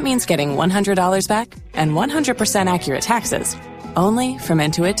 That means getting $100 back and 100% accurate taxes only from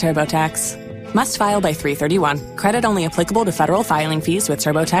Intuit TurboTax. Must file by 3/31. Credit only applicable to federal filing fees with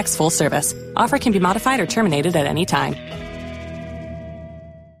TurboTax full service. Offer can be modified or terminated at any time.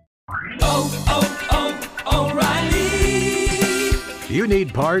 You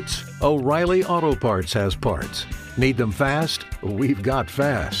need parts? O'Reilly Auto Parts has parts. Need them fast? We've got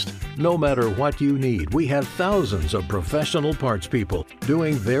fast. No matter what you need, we have thousands of professional parts people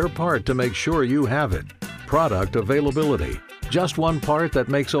doing their part to make sure you have it. Product availability. Just one part that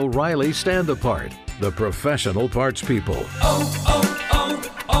makes O'Reilly stand apart. The professional parts people.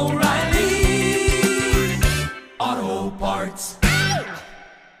 O'Reilly Auto Parts.